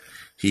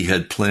 He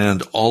had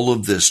planned all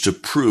of this to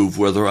prove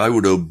whether I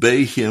would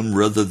obey him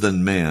rather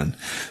than man.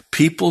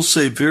 People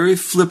say very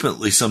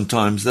flippantly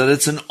sometimes that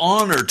it's an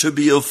honor to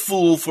be a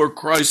fool for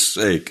Christ's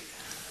sake.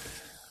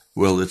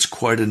 Well, it's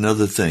quite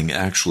another thing,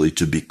 actually,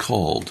 to be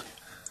called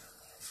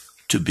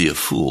to be a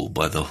fool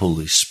by the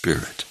Holy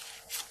Spirit.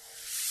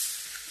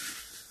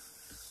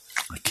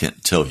 I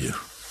can't tell you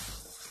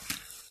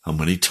how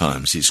many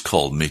times he's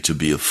called me to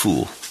be a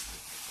fool.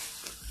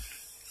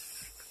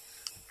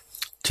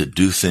 To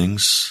do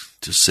things,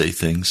 to say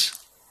things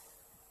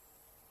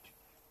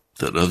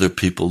that other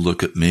people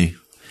look at me.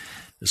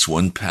 As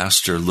one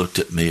pastor looked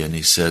at me and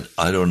he said,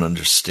 "I don't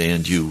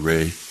understand you,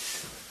 Ray.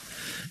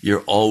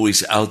 You're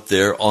always out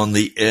there on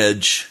the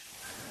edge.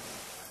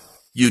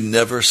 You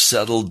never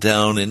settle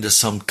down into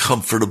some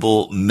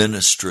comfortable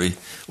ministry.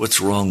 What's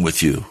wrong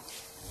with you?"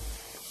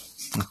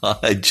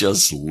 I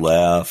just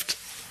laughed.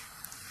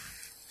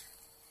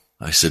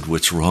 I said,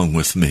 "What's wrong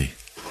with me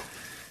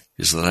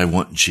is that I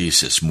want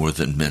Jesus more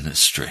than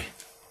ministry.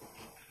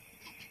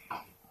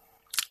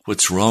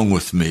 What's wrong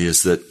with me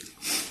is that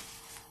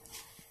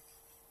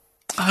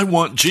I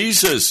want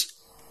Jesus."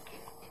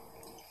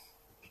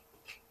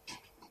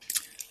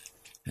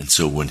 And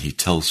so when he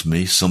tells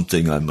me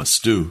something I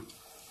must do,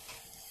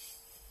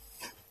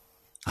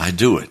 I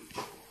do it.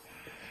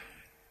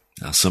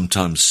 Now,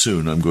 sometime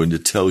soon, I'm going to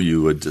tell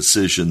you a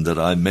decision that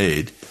I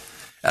made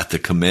at the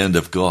command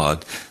of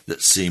God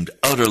that seemed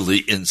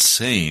utterly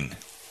insane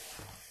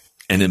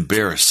and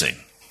embarrassing.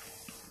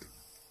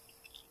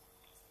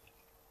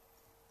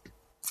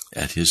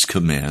 At his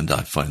command,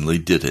 I finally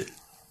did it.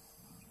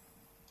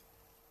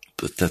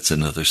 But that's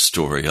another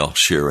story I'll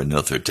share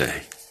another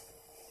day.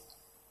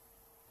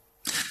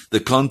 The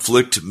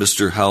conflict,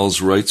 Mr.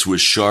 Howells writes, was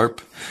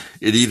sharp.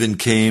 It even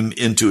came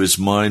into his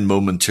mind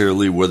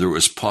momentarily whether it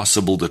was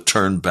possible to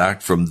turn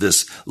back from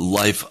this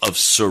life of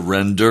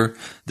surrender,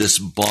 this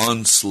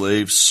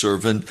bond-slave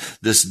servant,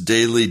 this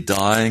daily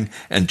dying,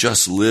 and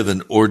just live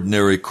an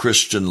ordinary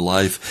Christian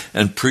life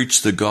and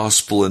preach the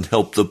gospel and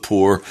help the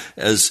poor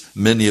as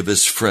many of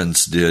his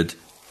friends did.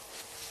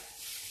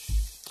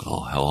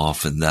 Oh, how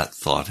often that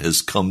thought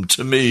has come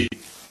to me.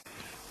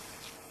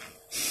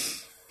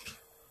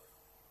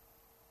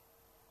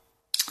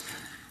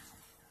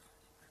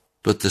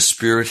 But the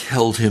Spirit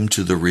held him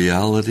to the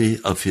reality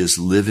of his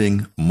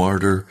living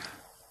martyr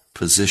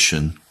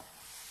position.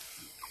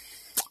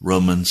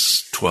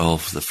 Romans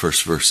 12, the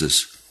first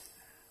verses.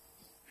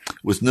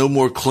 With no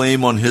more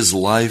claim on his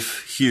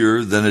life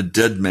here than a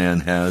dead man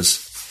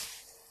has.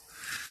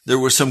 There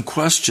were some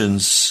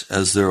questions,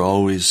 as there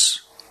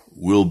always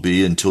will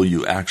be until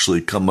you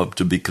actually come up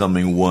to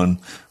becoming one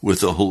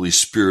with the Holy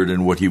Spirit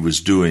and what he was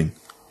doing.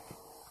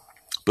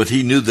 But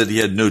he knew that he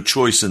had no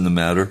choice in the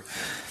matter,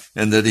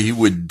 and that he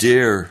would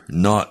dare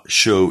not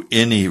show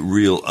any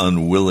real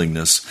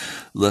unwillingness,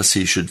 lest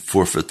he should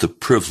forfeit the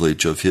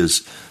privilege of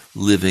his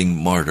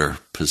living martyr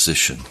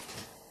position.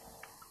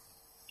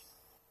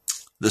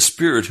 The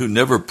Spirit, who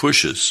never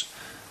pushes,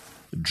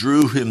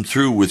 drew him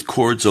through with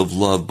cords of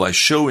love by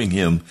showing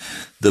him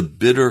the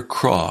bitter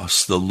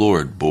cross the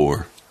Lord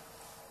bore.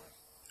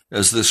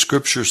 As the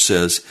Scripture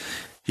says,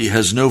 he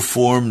has no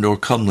form nor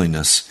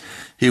comeliness.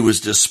 He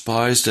was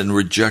despised and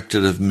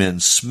rejected of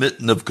men,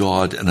 smitten of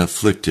God and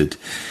afflicted.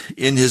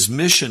 In his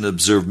mission,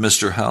 observed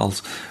Mr.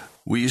 Howells,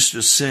 we used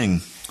to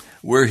sing,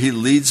 "Where he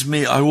leads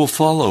me, I will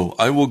follow.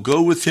 I will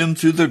go with him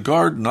through the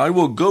garden. I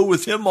will go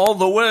with him all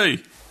the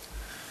way."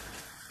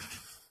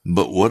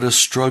 But what a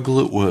struggle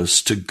it was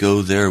to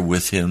go there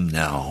with him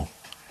now.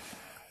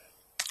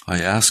 I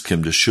asked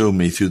him to show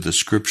me through the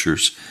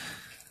Scriptures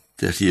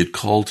that he had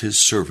called his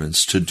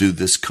servants to do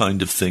this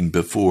kind of thing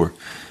before,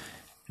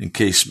 in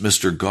case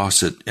Mr.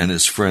 Gossett and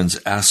his friends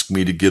asked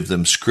me to give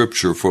them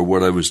Scripture for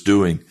what I was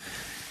doing.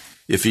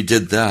 If he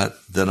did that,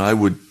 then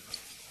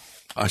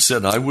I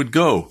said I would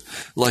go.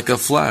 Like a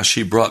flash,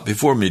 he brought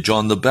before me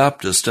John the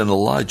Baptist and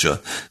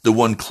Elijah, the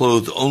one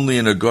clothed only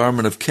in a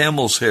garment of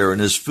camel's hair and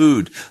his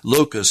food,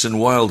 locusts and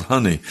wild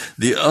honey,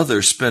 the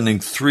other spending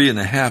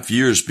 3.5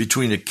 years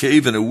between a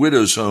cave and a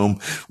widow's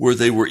home where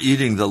they were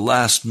eating the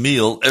last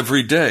meal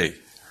every day.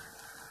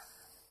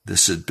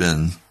 This had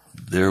been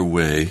their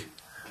way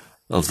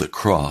of the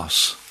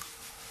cross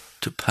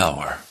to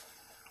power.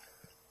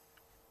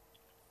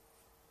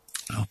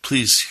 Now,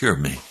 please hear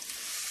me.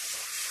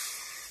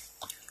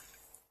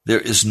 There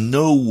is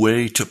no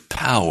way to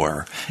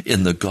power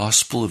in the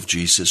gospel of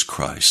Jesus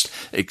Christ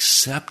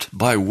except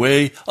by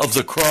way of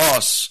the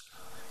cross.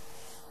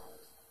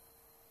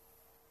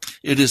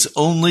 It is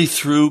only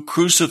through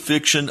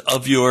crucifixion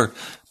of your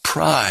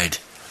pride,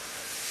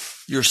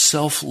 your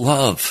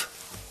self-love,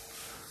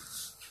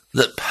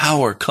 that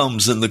power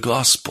comes in the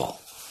gospel.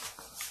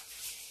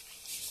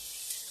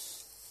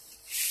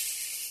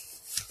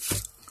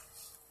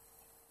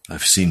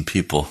 I've seen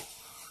people,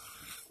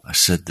 I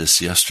said this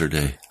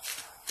yesterday,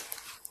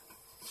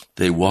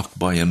 they walk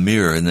by a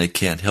mirror and they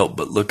can't help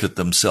but look at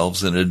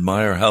themselves and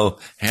admire how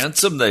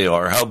handsome they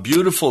are, how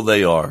beautiful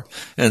they are,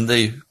 and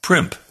they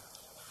primp.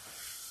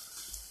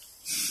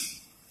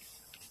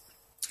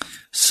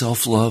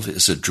 Self-love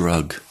is a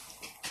drug,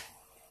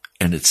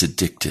 and it's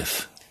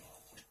addictive.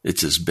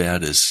 It's as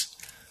bad as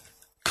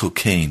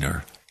cocaine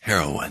or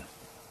heroin.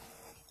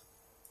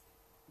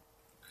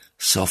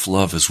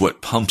 Self-love is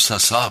what pumps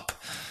us up,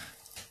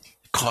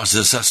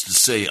 causes us to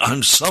say,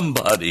 I'm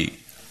somebody.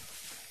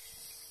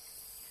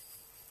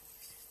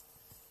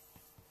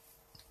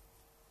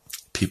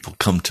 People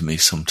come to me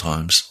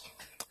sometimes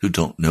who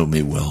don't know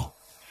me well.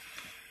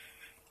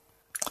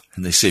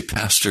 And they say,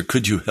 Pastor,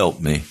 could you help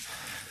me?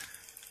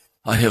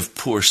 I have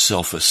poor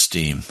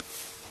self-esteem.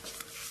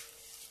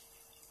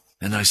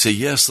 And I say,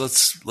 yes,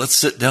 let's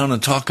sit down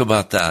and talk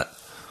about that.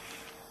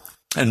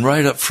 And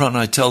right up front,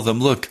 I tell them,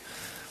 look,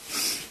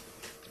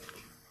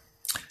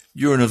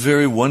 you're in a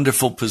very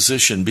wonderful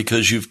position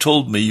because you've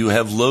told me you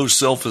have low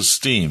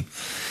self-esteem.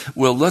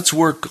 Well, let's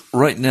work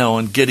right now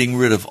on getting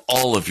rid of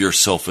all of your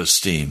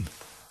self-esteem.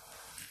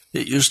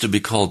 It used to be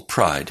called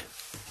pride.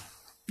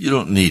 You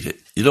don't need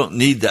it. You don't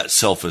need that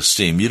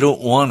self-esteem. You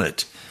don't want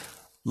it.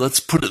 Let's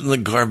put it in the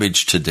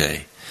garbage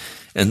today.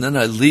 And then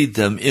I lead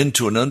them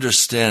into an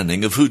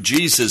understanding of who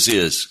Jesus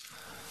is.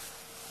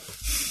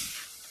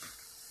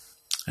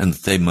 And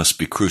that they must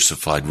be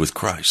crucified with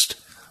Christ.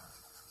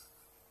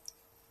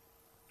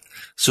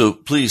 So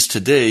please,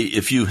 today,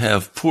 if you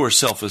have poor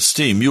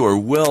self-esteem, you are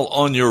well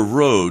on your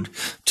road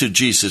to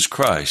Jesus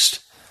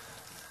Christ.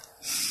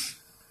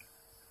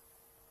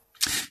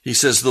 He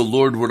says the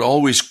Lord would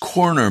always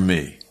corner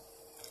me.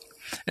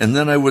 And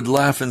then I would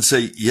laugh and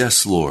say,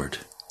 yes, Lord,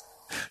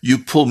 you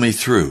pull me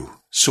through.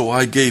 So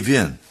I gave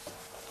in.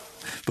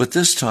 But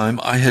this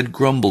time I had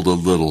grumbled a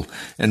little,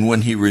 and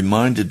when he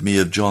reminded me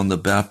of John the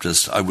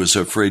Baptist, I was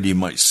afraid he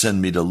might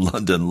send me to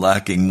London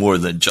lacking more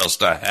than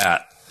just a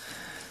hat.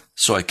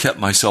 So I kept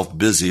myself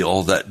busy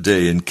all that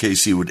day in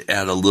case he would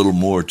add a little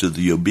more to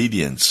the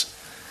obedience.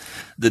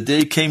 The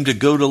day came to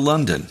go to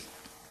London.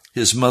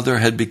 His mother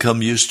had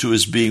become used to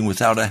his being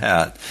without a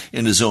hat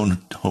in his own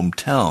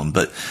hometown,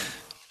 but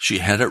she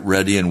had it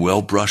ready and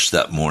well brushed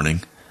that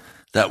morning.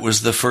 That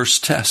was the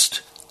first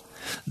test.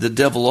 The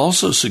devil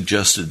also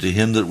suggested to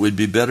him that it would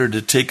be better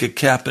to take a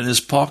cap in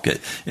his pocket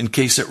in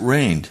case it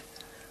rained,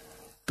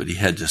 but he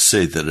had to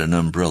say that an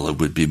umbrella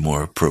would be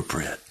more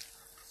appropriate.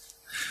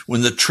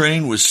 When the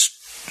train was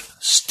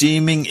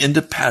steaming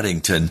into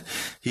Paddington,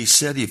 he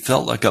said he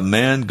felt like a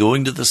man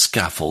going to the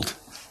scaffold.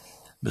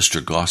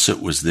 Mr.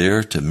 Gossett was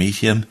there to meet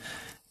him,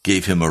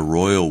 gave him a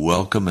royal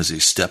welcome as he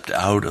stepped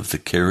out of the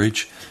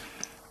carriage,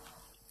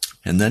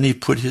 and then he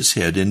put his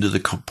head into the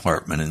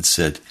compartment and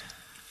said,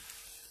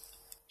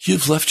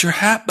 "You've left your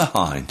hat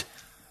behind."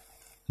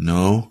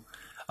 "No,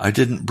 I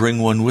didn't bring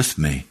one with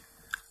me."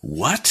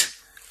 "What?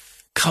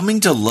 Coming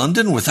to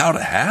London without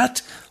a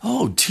hat?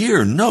 Oh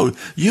dear, no.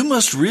 You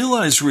must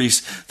realize,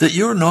 Reese, that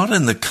you're not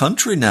in the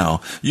country now.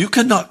 You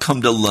cannot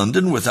come to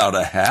London without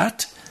a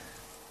hat."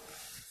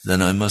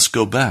 "Then I must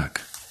go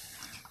back."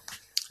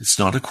 "It's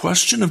not a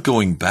question of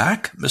going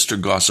back," Mr.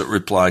 Gossett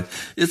replied.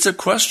 "It's a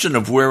question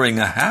of wearing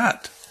a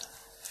hat."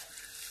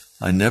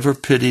 "I never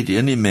pitied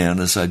any man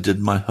as I did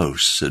my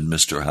host," said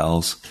Mr.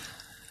 Howells.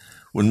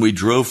 "When we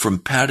drove from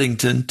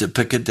Paddington to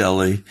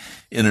Piccadilly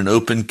in an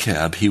open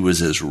cab, he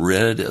was as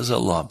red as a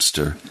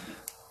lobster.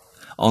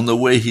 On the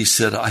way he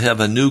said, 'I have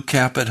a new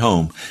cap at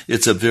home.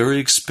 It's a very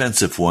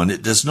expensive one.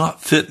 It does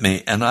not fit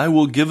me, and I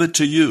will give it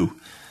to you.'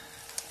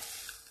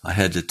 I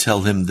had to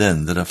tell him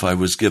then that if I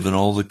was given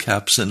all the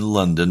caps in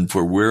London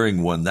for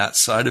wearing one that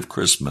side of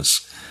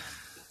Christmas,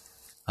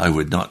 I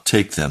would not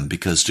take them,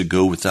 because to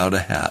go without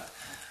a hat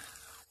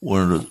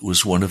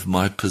was one of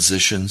my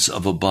positions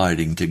of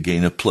abiding to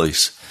gain a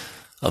place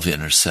of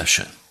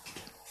intercession."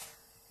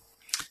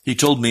 He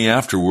told me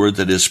afterward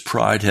that his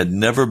pride had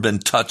never been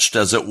touched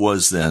as it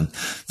was then.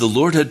 The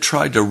Lord had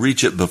tried to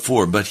reach it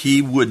before, but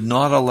he would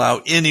not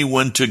allow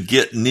anyone to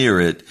get near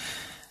it.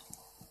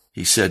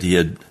 He said he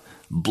had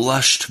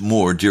blushed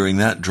more during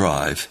that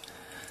drive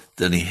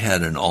than he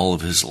had in all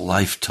of his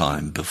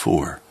lifetime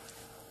before.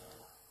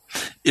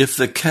 If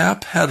the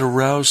cap had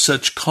aroused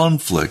such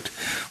conflict,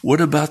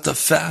 what about the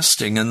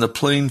fasting and the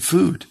plain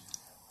food?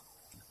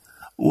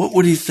 What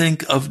would he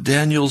think of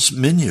Daniel's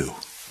menu?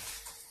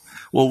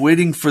 While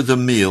waiting for the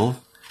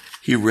meal,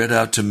 he read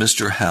out to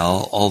Mr.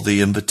 Howell all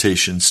the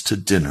invitations to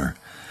dinner.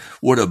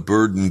 "What a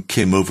burden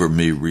came over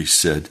me," Reese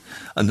said.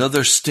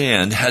 "Another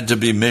stand had to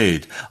be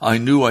made. I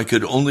knew I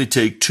could only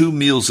take 2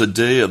 meals a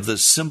day of the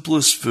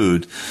simplest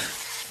food.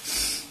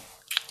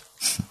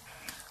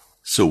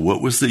 So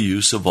what was the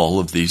use of all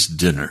of these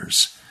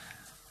dinners?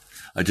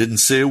 I didn't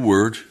say a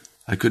word.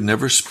 I could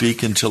never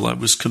speak until I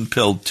was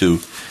compelled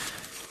to.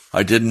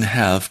 I didn't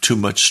have too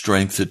much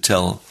strength to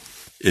tell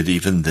it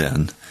even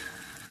then.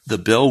 The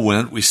bell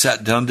went. We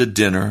sat down to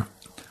dinner.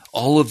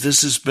 'All of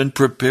this has been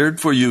prepared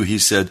for you,' he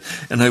said,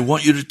 'and I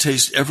want you to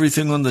taste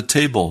everything on the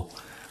table.'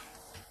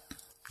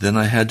 Then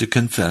I had to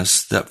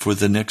confess that for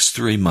the next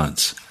 3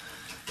 months,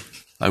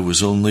 I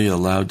was only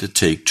allowed to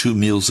take 2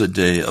 meals a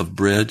day of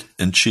bread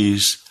and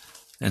cheese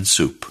and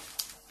soup."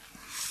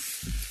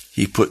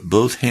 He put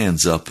both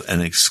hands up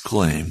and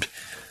exclaimed,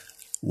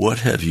 "What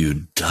have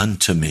you done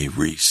to me,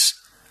 Reese?"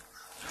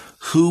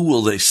 Who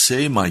will they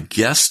say my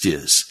guest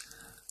is?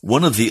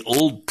 One of the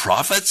old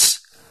prophets?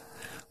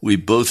 We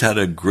both had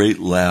a great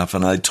laugh,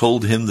 and I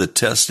told him the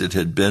test it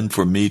had been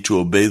for me to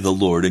obey the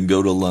Lord and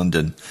go to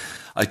London.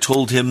 I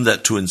told him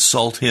that to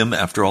insult him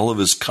after all of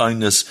his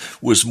kindness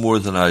was more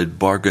than I had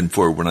bargained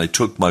for when I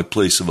took my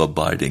place of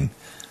abiding.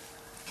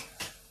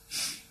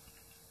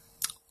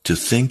 To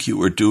think you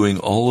were doing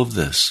all of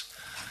this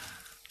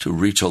to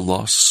reach a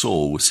lost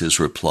soul, was his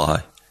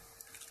reply.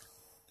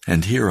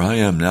 And here I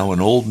am now, an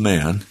old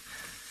man,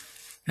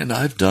 and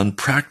I've done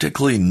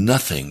practically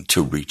nothing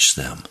to reach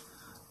them.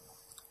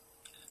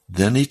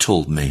 Then he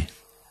told me,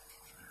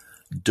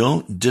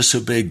 don't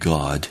disobey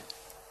God,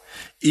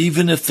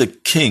 even if the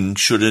king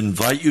should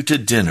invite you to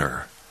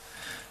dinner.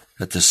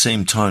 At the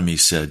same time, he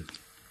said,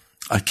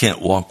 I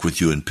can't walk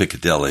with you in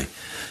Piccadilly.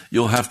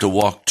 You'll have to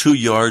walk 2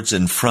 yards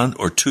in front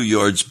or 2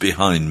 yards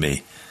behind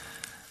me.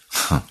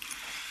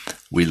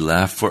 We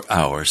laughed for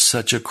hours,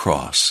 such a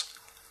cross,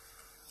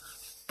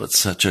 but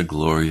such a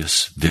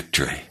glorious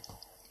victory.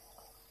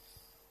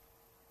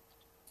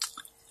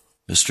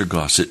 Mr.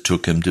 Gossett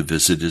took him to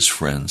visit his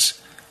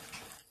friends,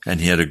 and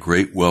he had a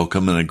great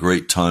welcome and a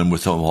great time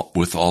with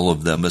all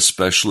of them,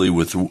 especially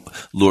with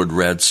Lord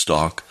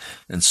Radstock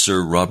and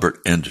Sir Robert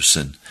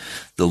Anderson.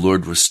 The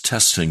Lord was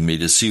testing me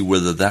to see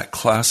whether that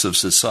class of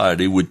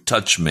society would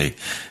touch me,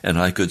 and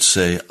I could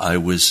say I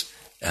was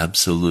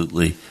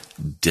absolutely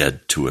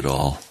dead to it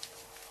all.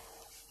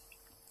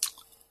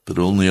 But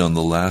only on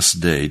the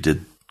last day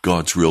did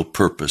God's real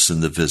purpose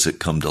in the visit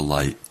come to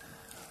light.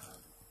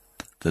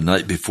 The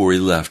night before he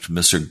left,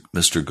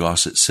 Mr.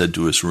 Gossett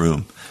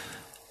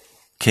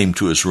came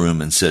to his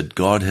room and said,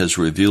 God has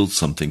revealed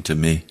something to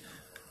me.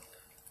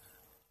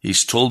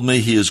 He's told me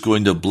he is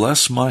going to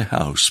bless my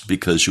house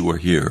because you are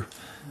here,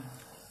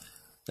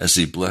 as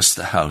he blessed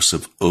the house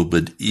of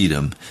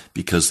Obed-Edom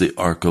because the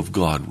ark of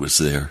God was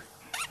there.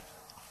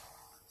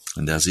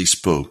 And as he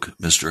spoke,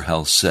 Mr.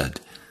 Howell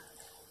said,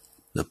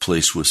 the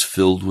place was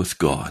filled with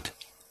God.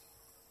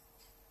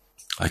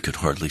 I could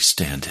hardly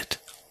stand it.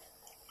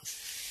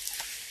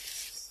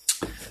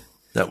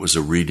 That was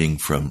a reading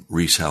from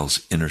Rees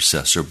Howell's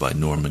Intercessor by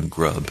Norman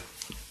Grubb.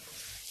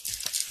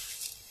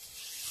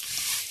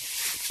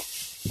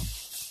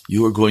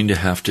 You are going to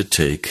have to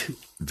take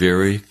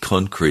very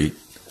concrete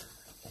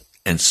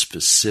and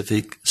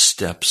specific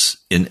steps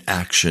in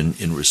action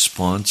in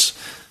response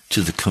to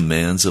the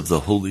commands of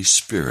the Holy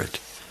Spirit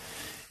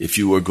if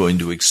you are going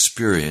to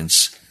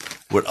experience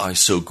what I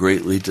so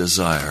greatly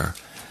desire,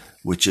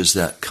 which is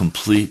that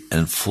complete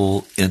and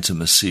full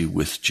intimacy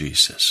with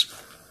Jesus.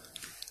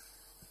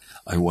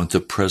 I want the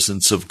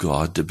presence of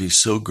God to be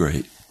so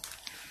great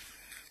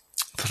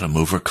that I'm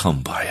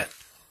overcome by it.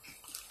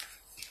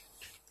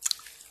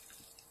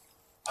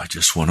 I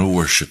just want to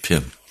worship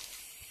him.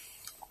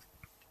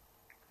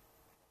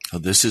 Now,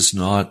 this is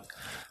not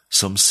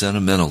some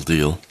sentimental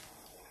deal.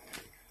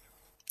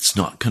 It's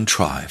not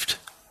contrived.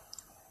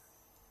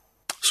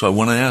 So I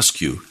want to ask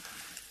you,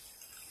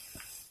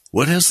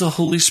 what has the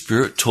Holy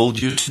Spirit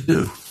told you to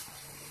do?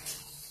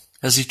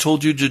 Has he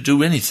told you to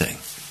do anything?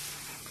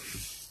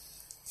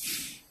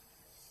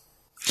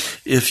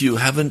 If you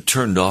haven't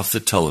turned off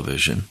the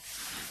television,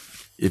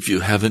 if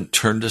you haven't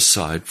turned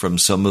aside from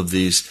some of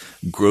these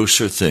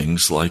grosser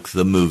things like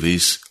the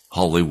movies,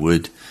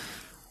 Hollywood,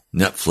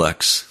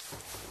 Netflix,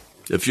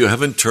 if you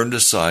haven't turned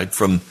aside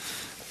from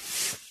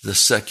the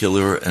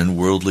secular and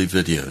worldly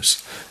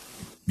videos,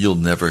 you'll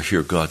never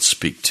hear God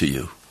speak to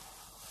you.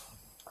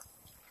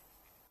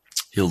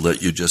 He'll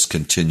let you just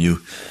continue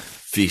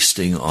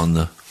feasting on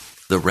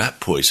the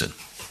rat poison,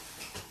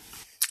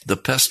 the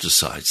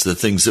pesticides, the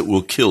things that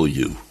will kill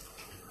you.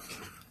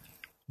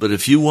 But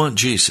if you want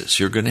Jesus,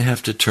 you're going to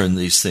have to turn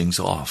these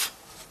things off.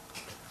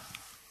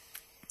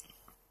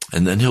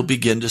 And then he'll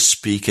begin to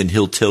speak, and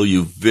he'll tell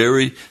you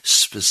very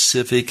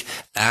specific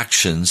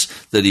actions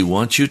that he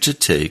wants you to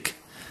take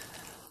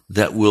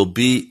that will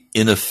be,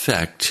 in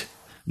effect,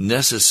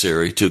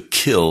 necessary to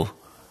kill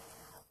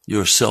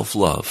your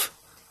self-love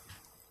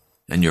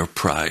and your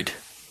pride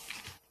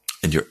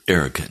and your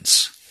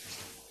arrogance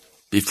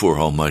before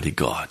Almighty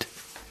God.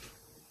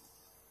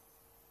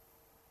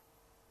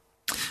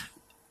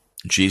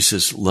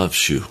 Jesus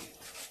loves you.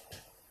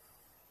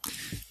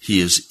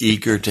 He is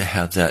eager to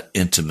have that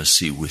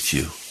intimacy with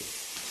you.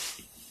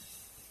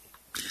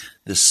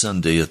 This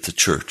Sunday at the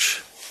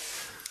church,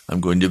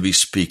 I'm going to be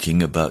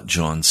speaking about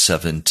John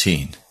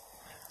 17.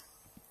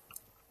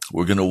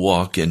 We're going to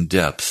walk in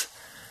depth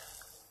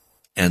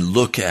and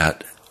look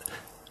at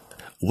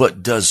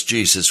what does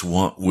Jesus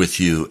want with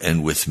you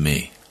and with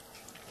me.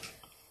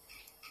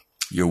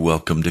 You're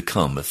welcome to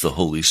come if the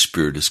Holy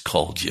Spirit has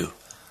called you.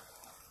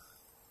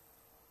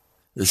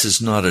 This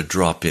is not a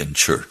drop-in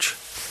church.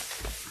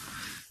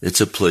 It's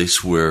a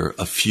place where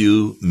a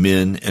few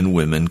men and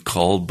women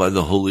called by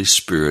the Holy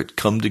Spirit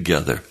come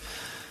together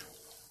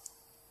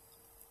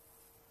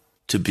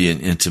to be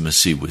in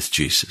intimacy with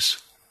Jesus.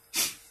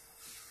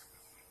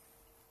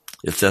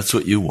 If that's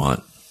what you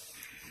want,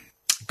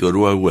 go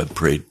to our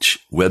webpage,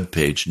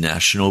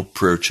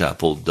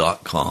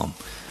 nationalprayerchapel.com.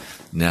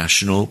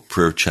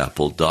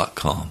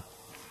 nationalprayerchapel.com,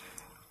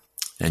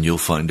 and you'll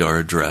find our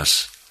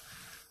address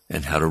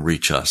and how to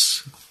reach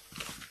us.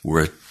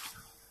 We're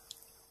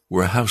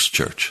a house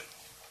church,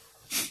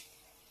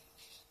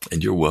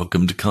 and you're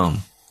welcome to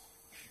come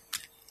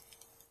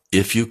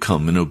if you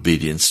come in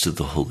obedience to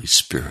the Holy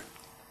Spirit.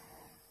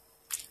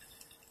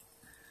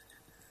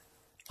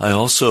 I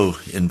also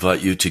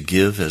invite you to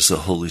give as the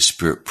Holy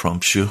Spirit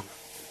prompts you.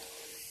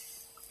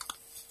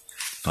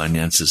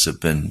 Finances have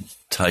been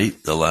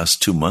tight the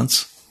last 2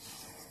 months,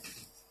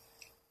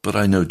 but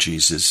I know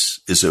Jesus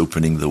is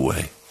opening the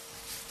way.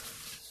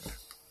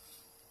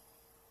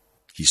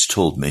 He's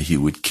told me he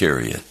would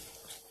carry it.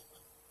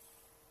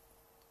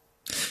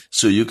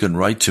 So you can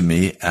write to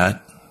me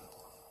at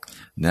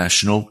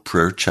National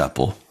Prayer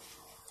Chapel,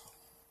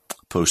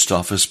 Post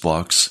Office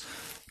Box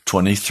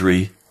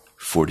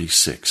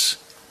 2346,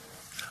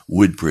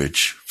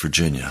 Woodbridge,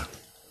 Virginia,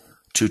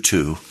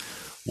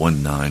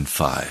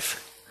 22195.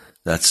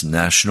 That's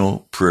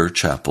National Prayer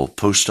Chapel,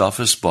 Post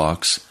Office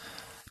Box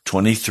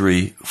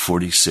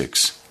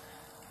 2346,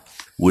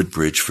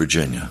 Woodbridge,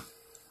 Virginia,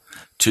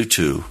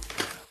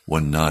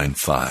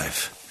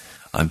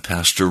 22195. I'm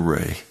Pastor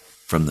Ray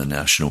from the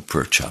National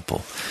Prayer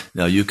Chapel.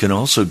 Now you can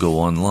also go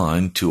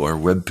online to our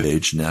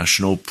webpage,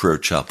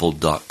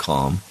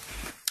 nationalprayerchapel.com.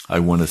 I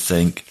want to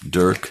thank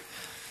Dirk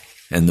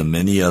and the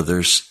many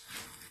others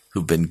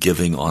who've been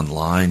giving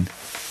online.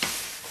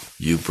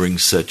 You bring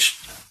such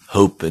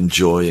hope and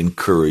joy and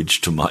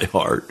courage to my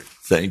heart.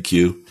 Thank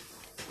you.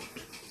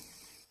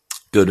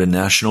 Go to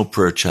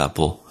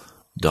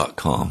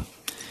nationalprayerchapel.com.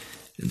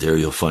 And there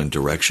you'll find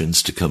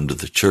directions to come to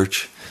the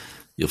church.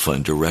 You'll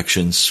find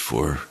directions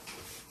for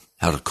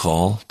how to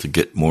call to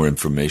get more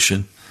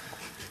information.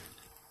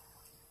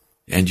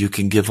 And you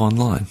can give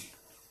online.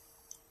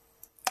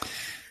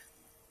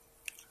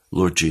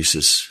 Lord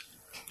Jesus,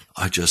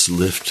 I just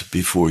lift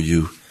before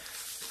you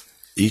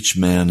each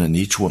man and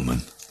each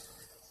woman,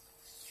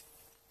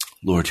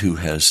 Lord, who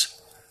has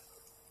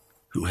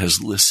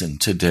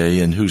listened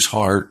today and whose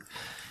heart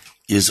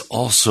is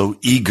also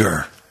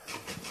eager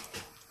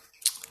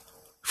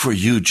for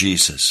you,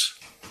 Jesus.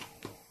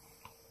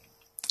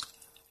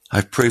 I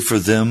pray for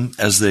them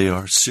as they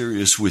are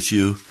serious with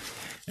you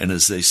and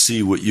as they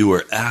see what you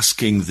are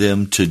asking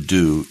them to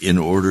do in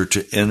order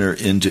to enter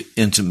into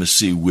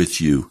intimacy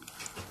with you.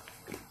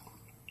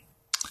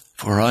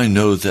 For I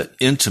know that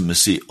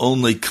intimacy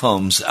only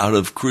comes out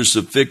of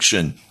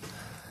crucifixion.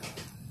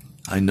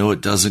 I know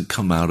it doesn't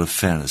come out of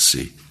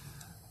fantasy.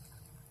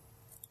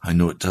 I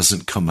know it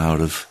doesn't come out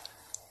of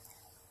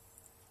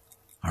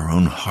our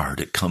own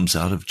heart. It comes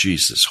out of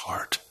Jesus'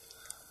 heart.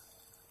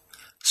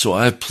 So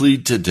I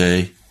plead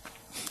today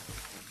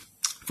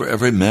for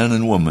every man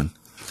and woman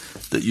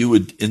that you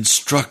would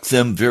instruct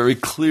them very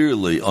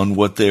clearly on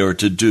what they are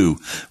to do,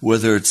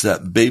 whether it's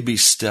that baby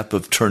step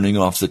of turning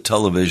off the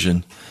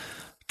television,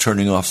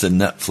 turning off the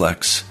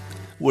Netflix,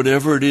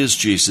 whatever it is,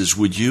 Jesus,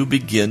 would you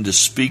begin to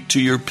speak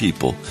to your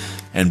people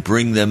and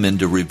bring them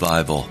into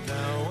revival.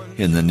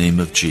 In the name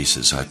of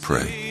Jesus, I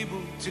pray.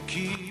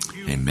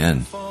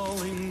 Amen.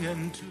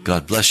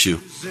 God bless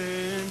you.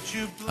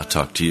 I'll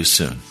talk to you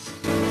soon.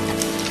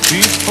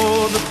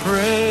 Before the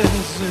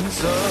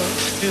presence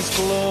of His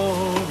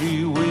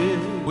glory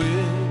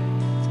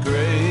with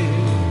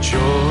great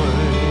joy.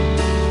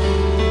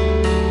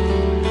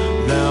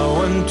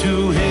 Now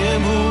unto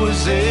Him who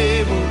is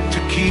able to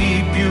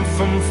keep you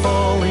from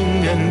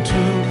falling and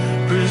to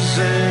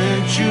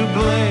present you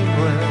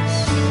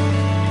blameless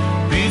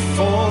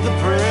before the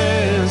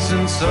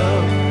presence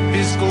of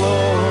His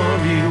glory.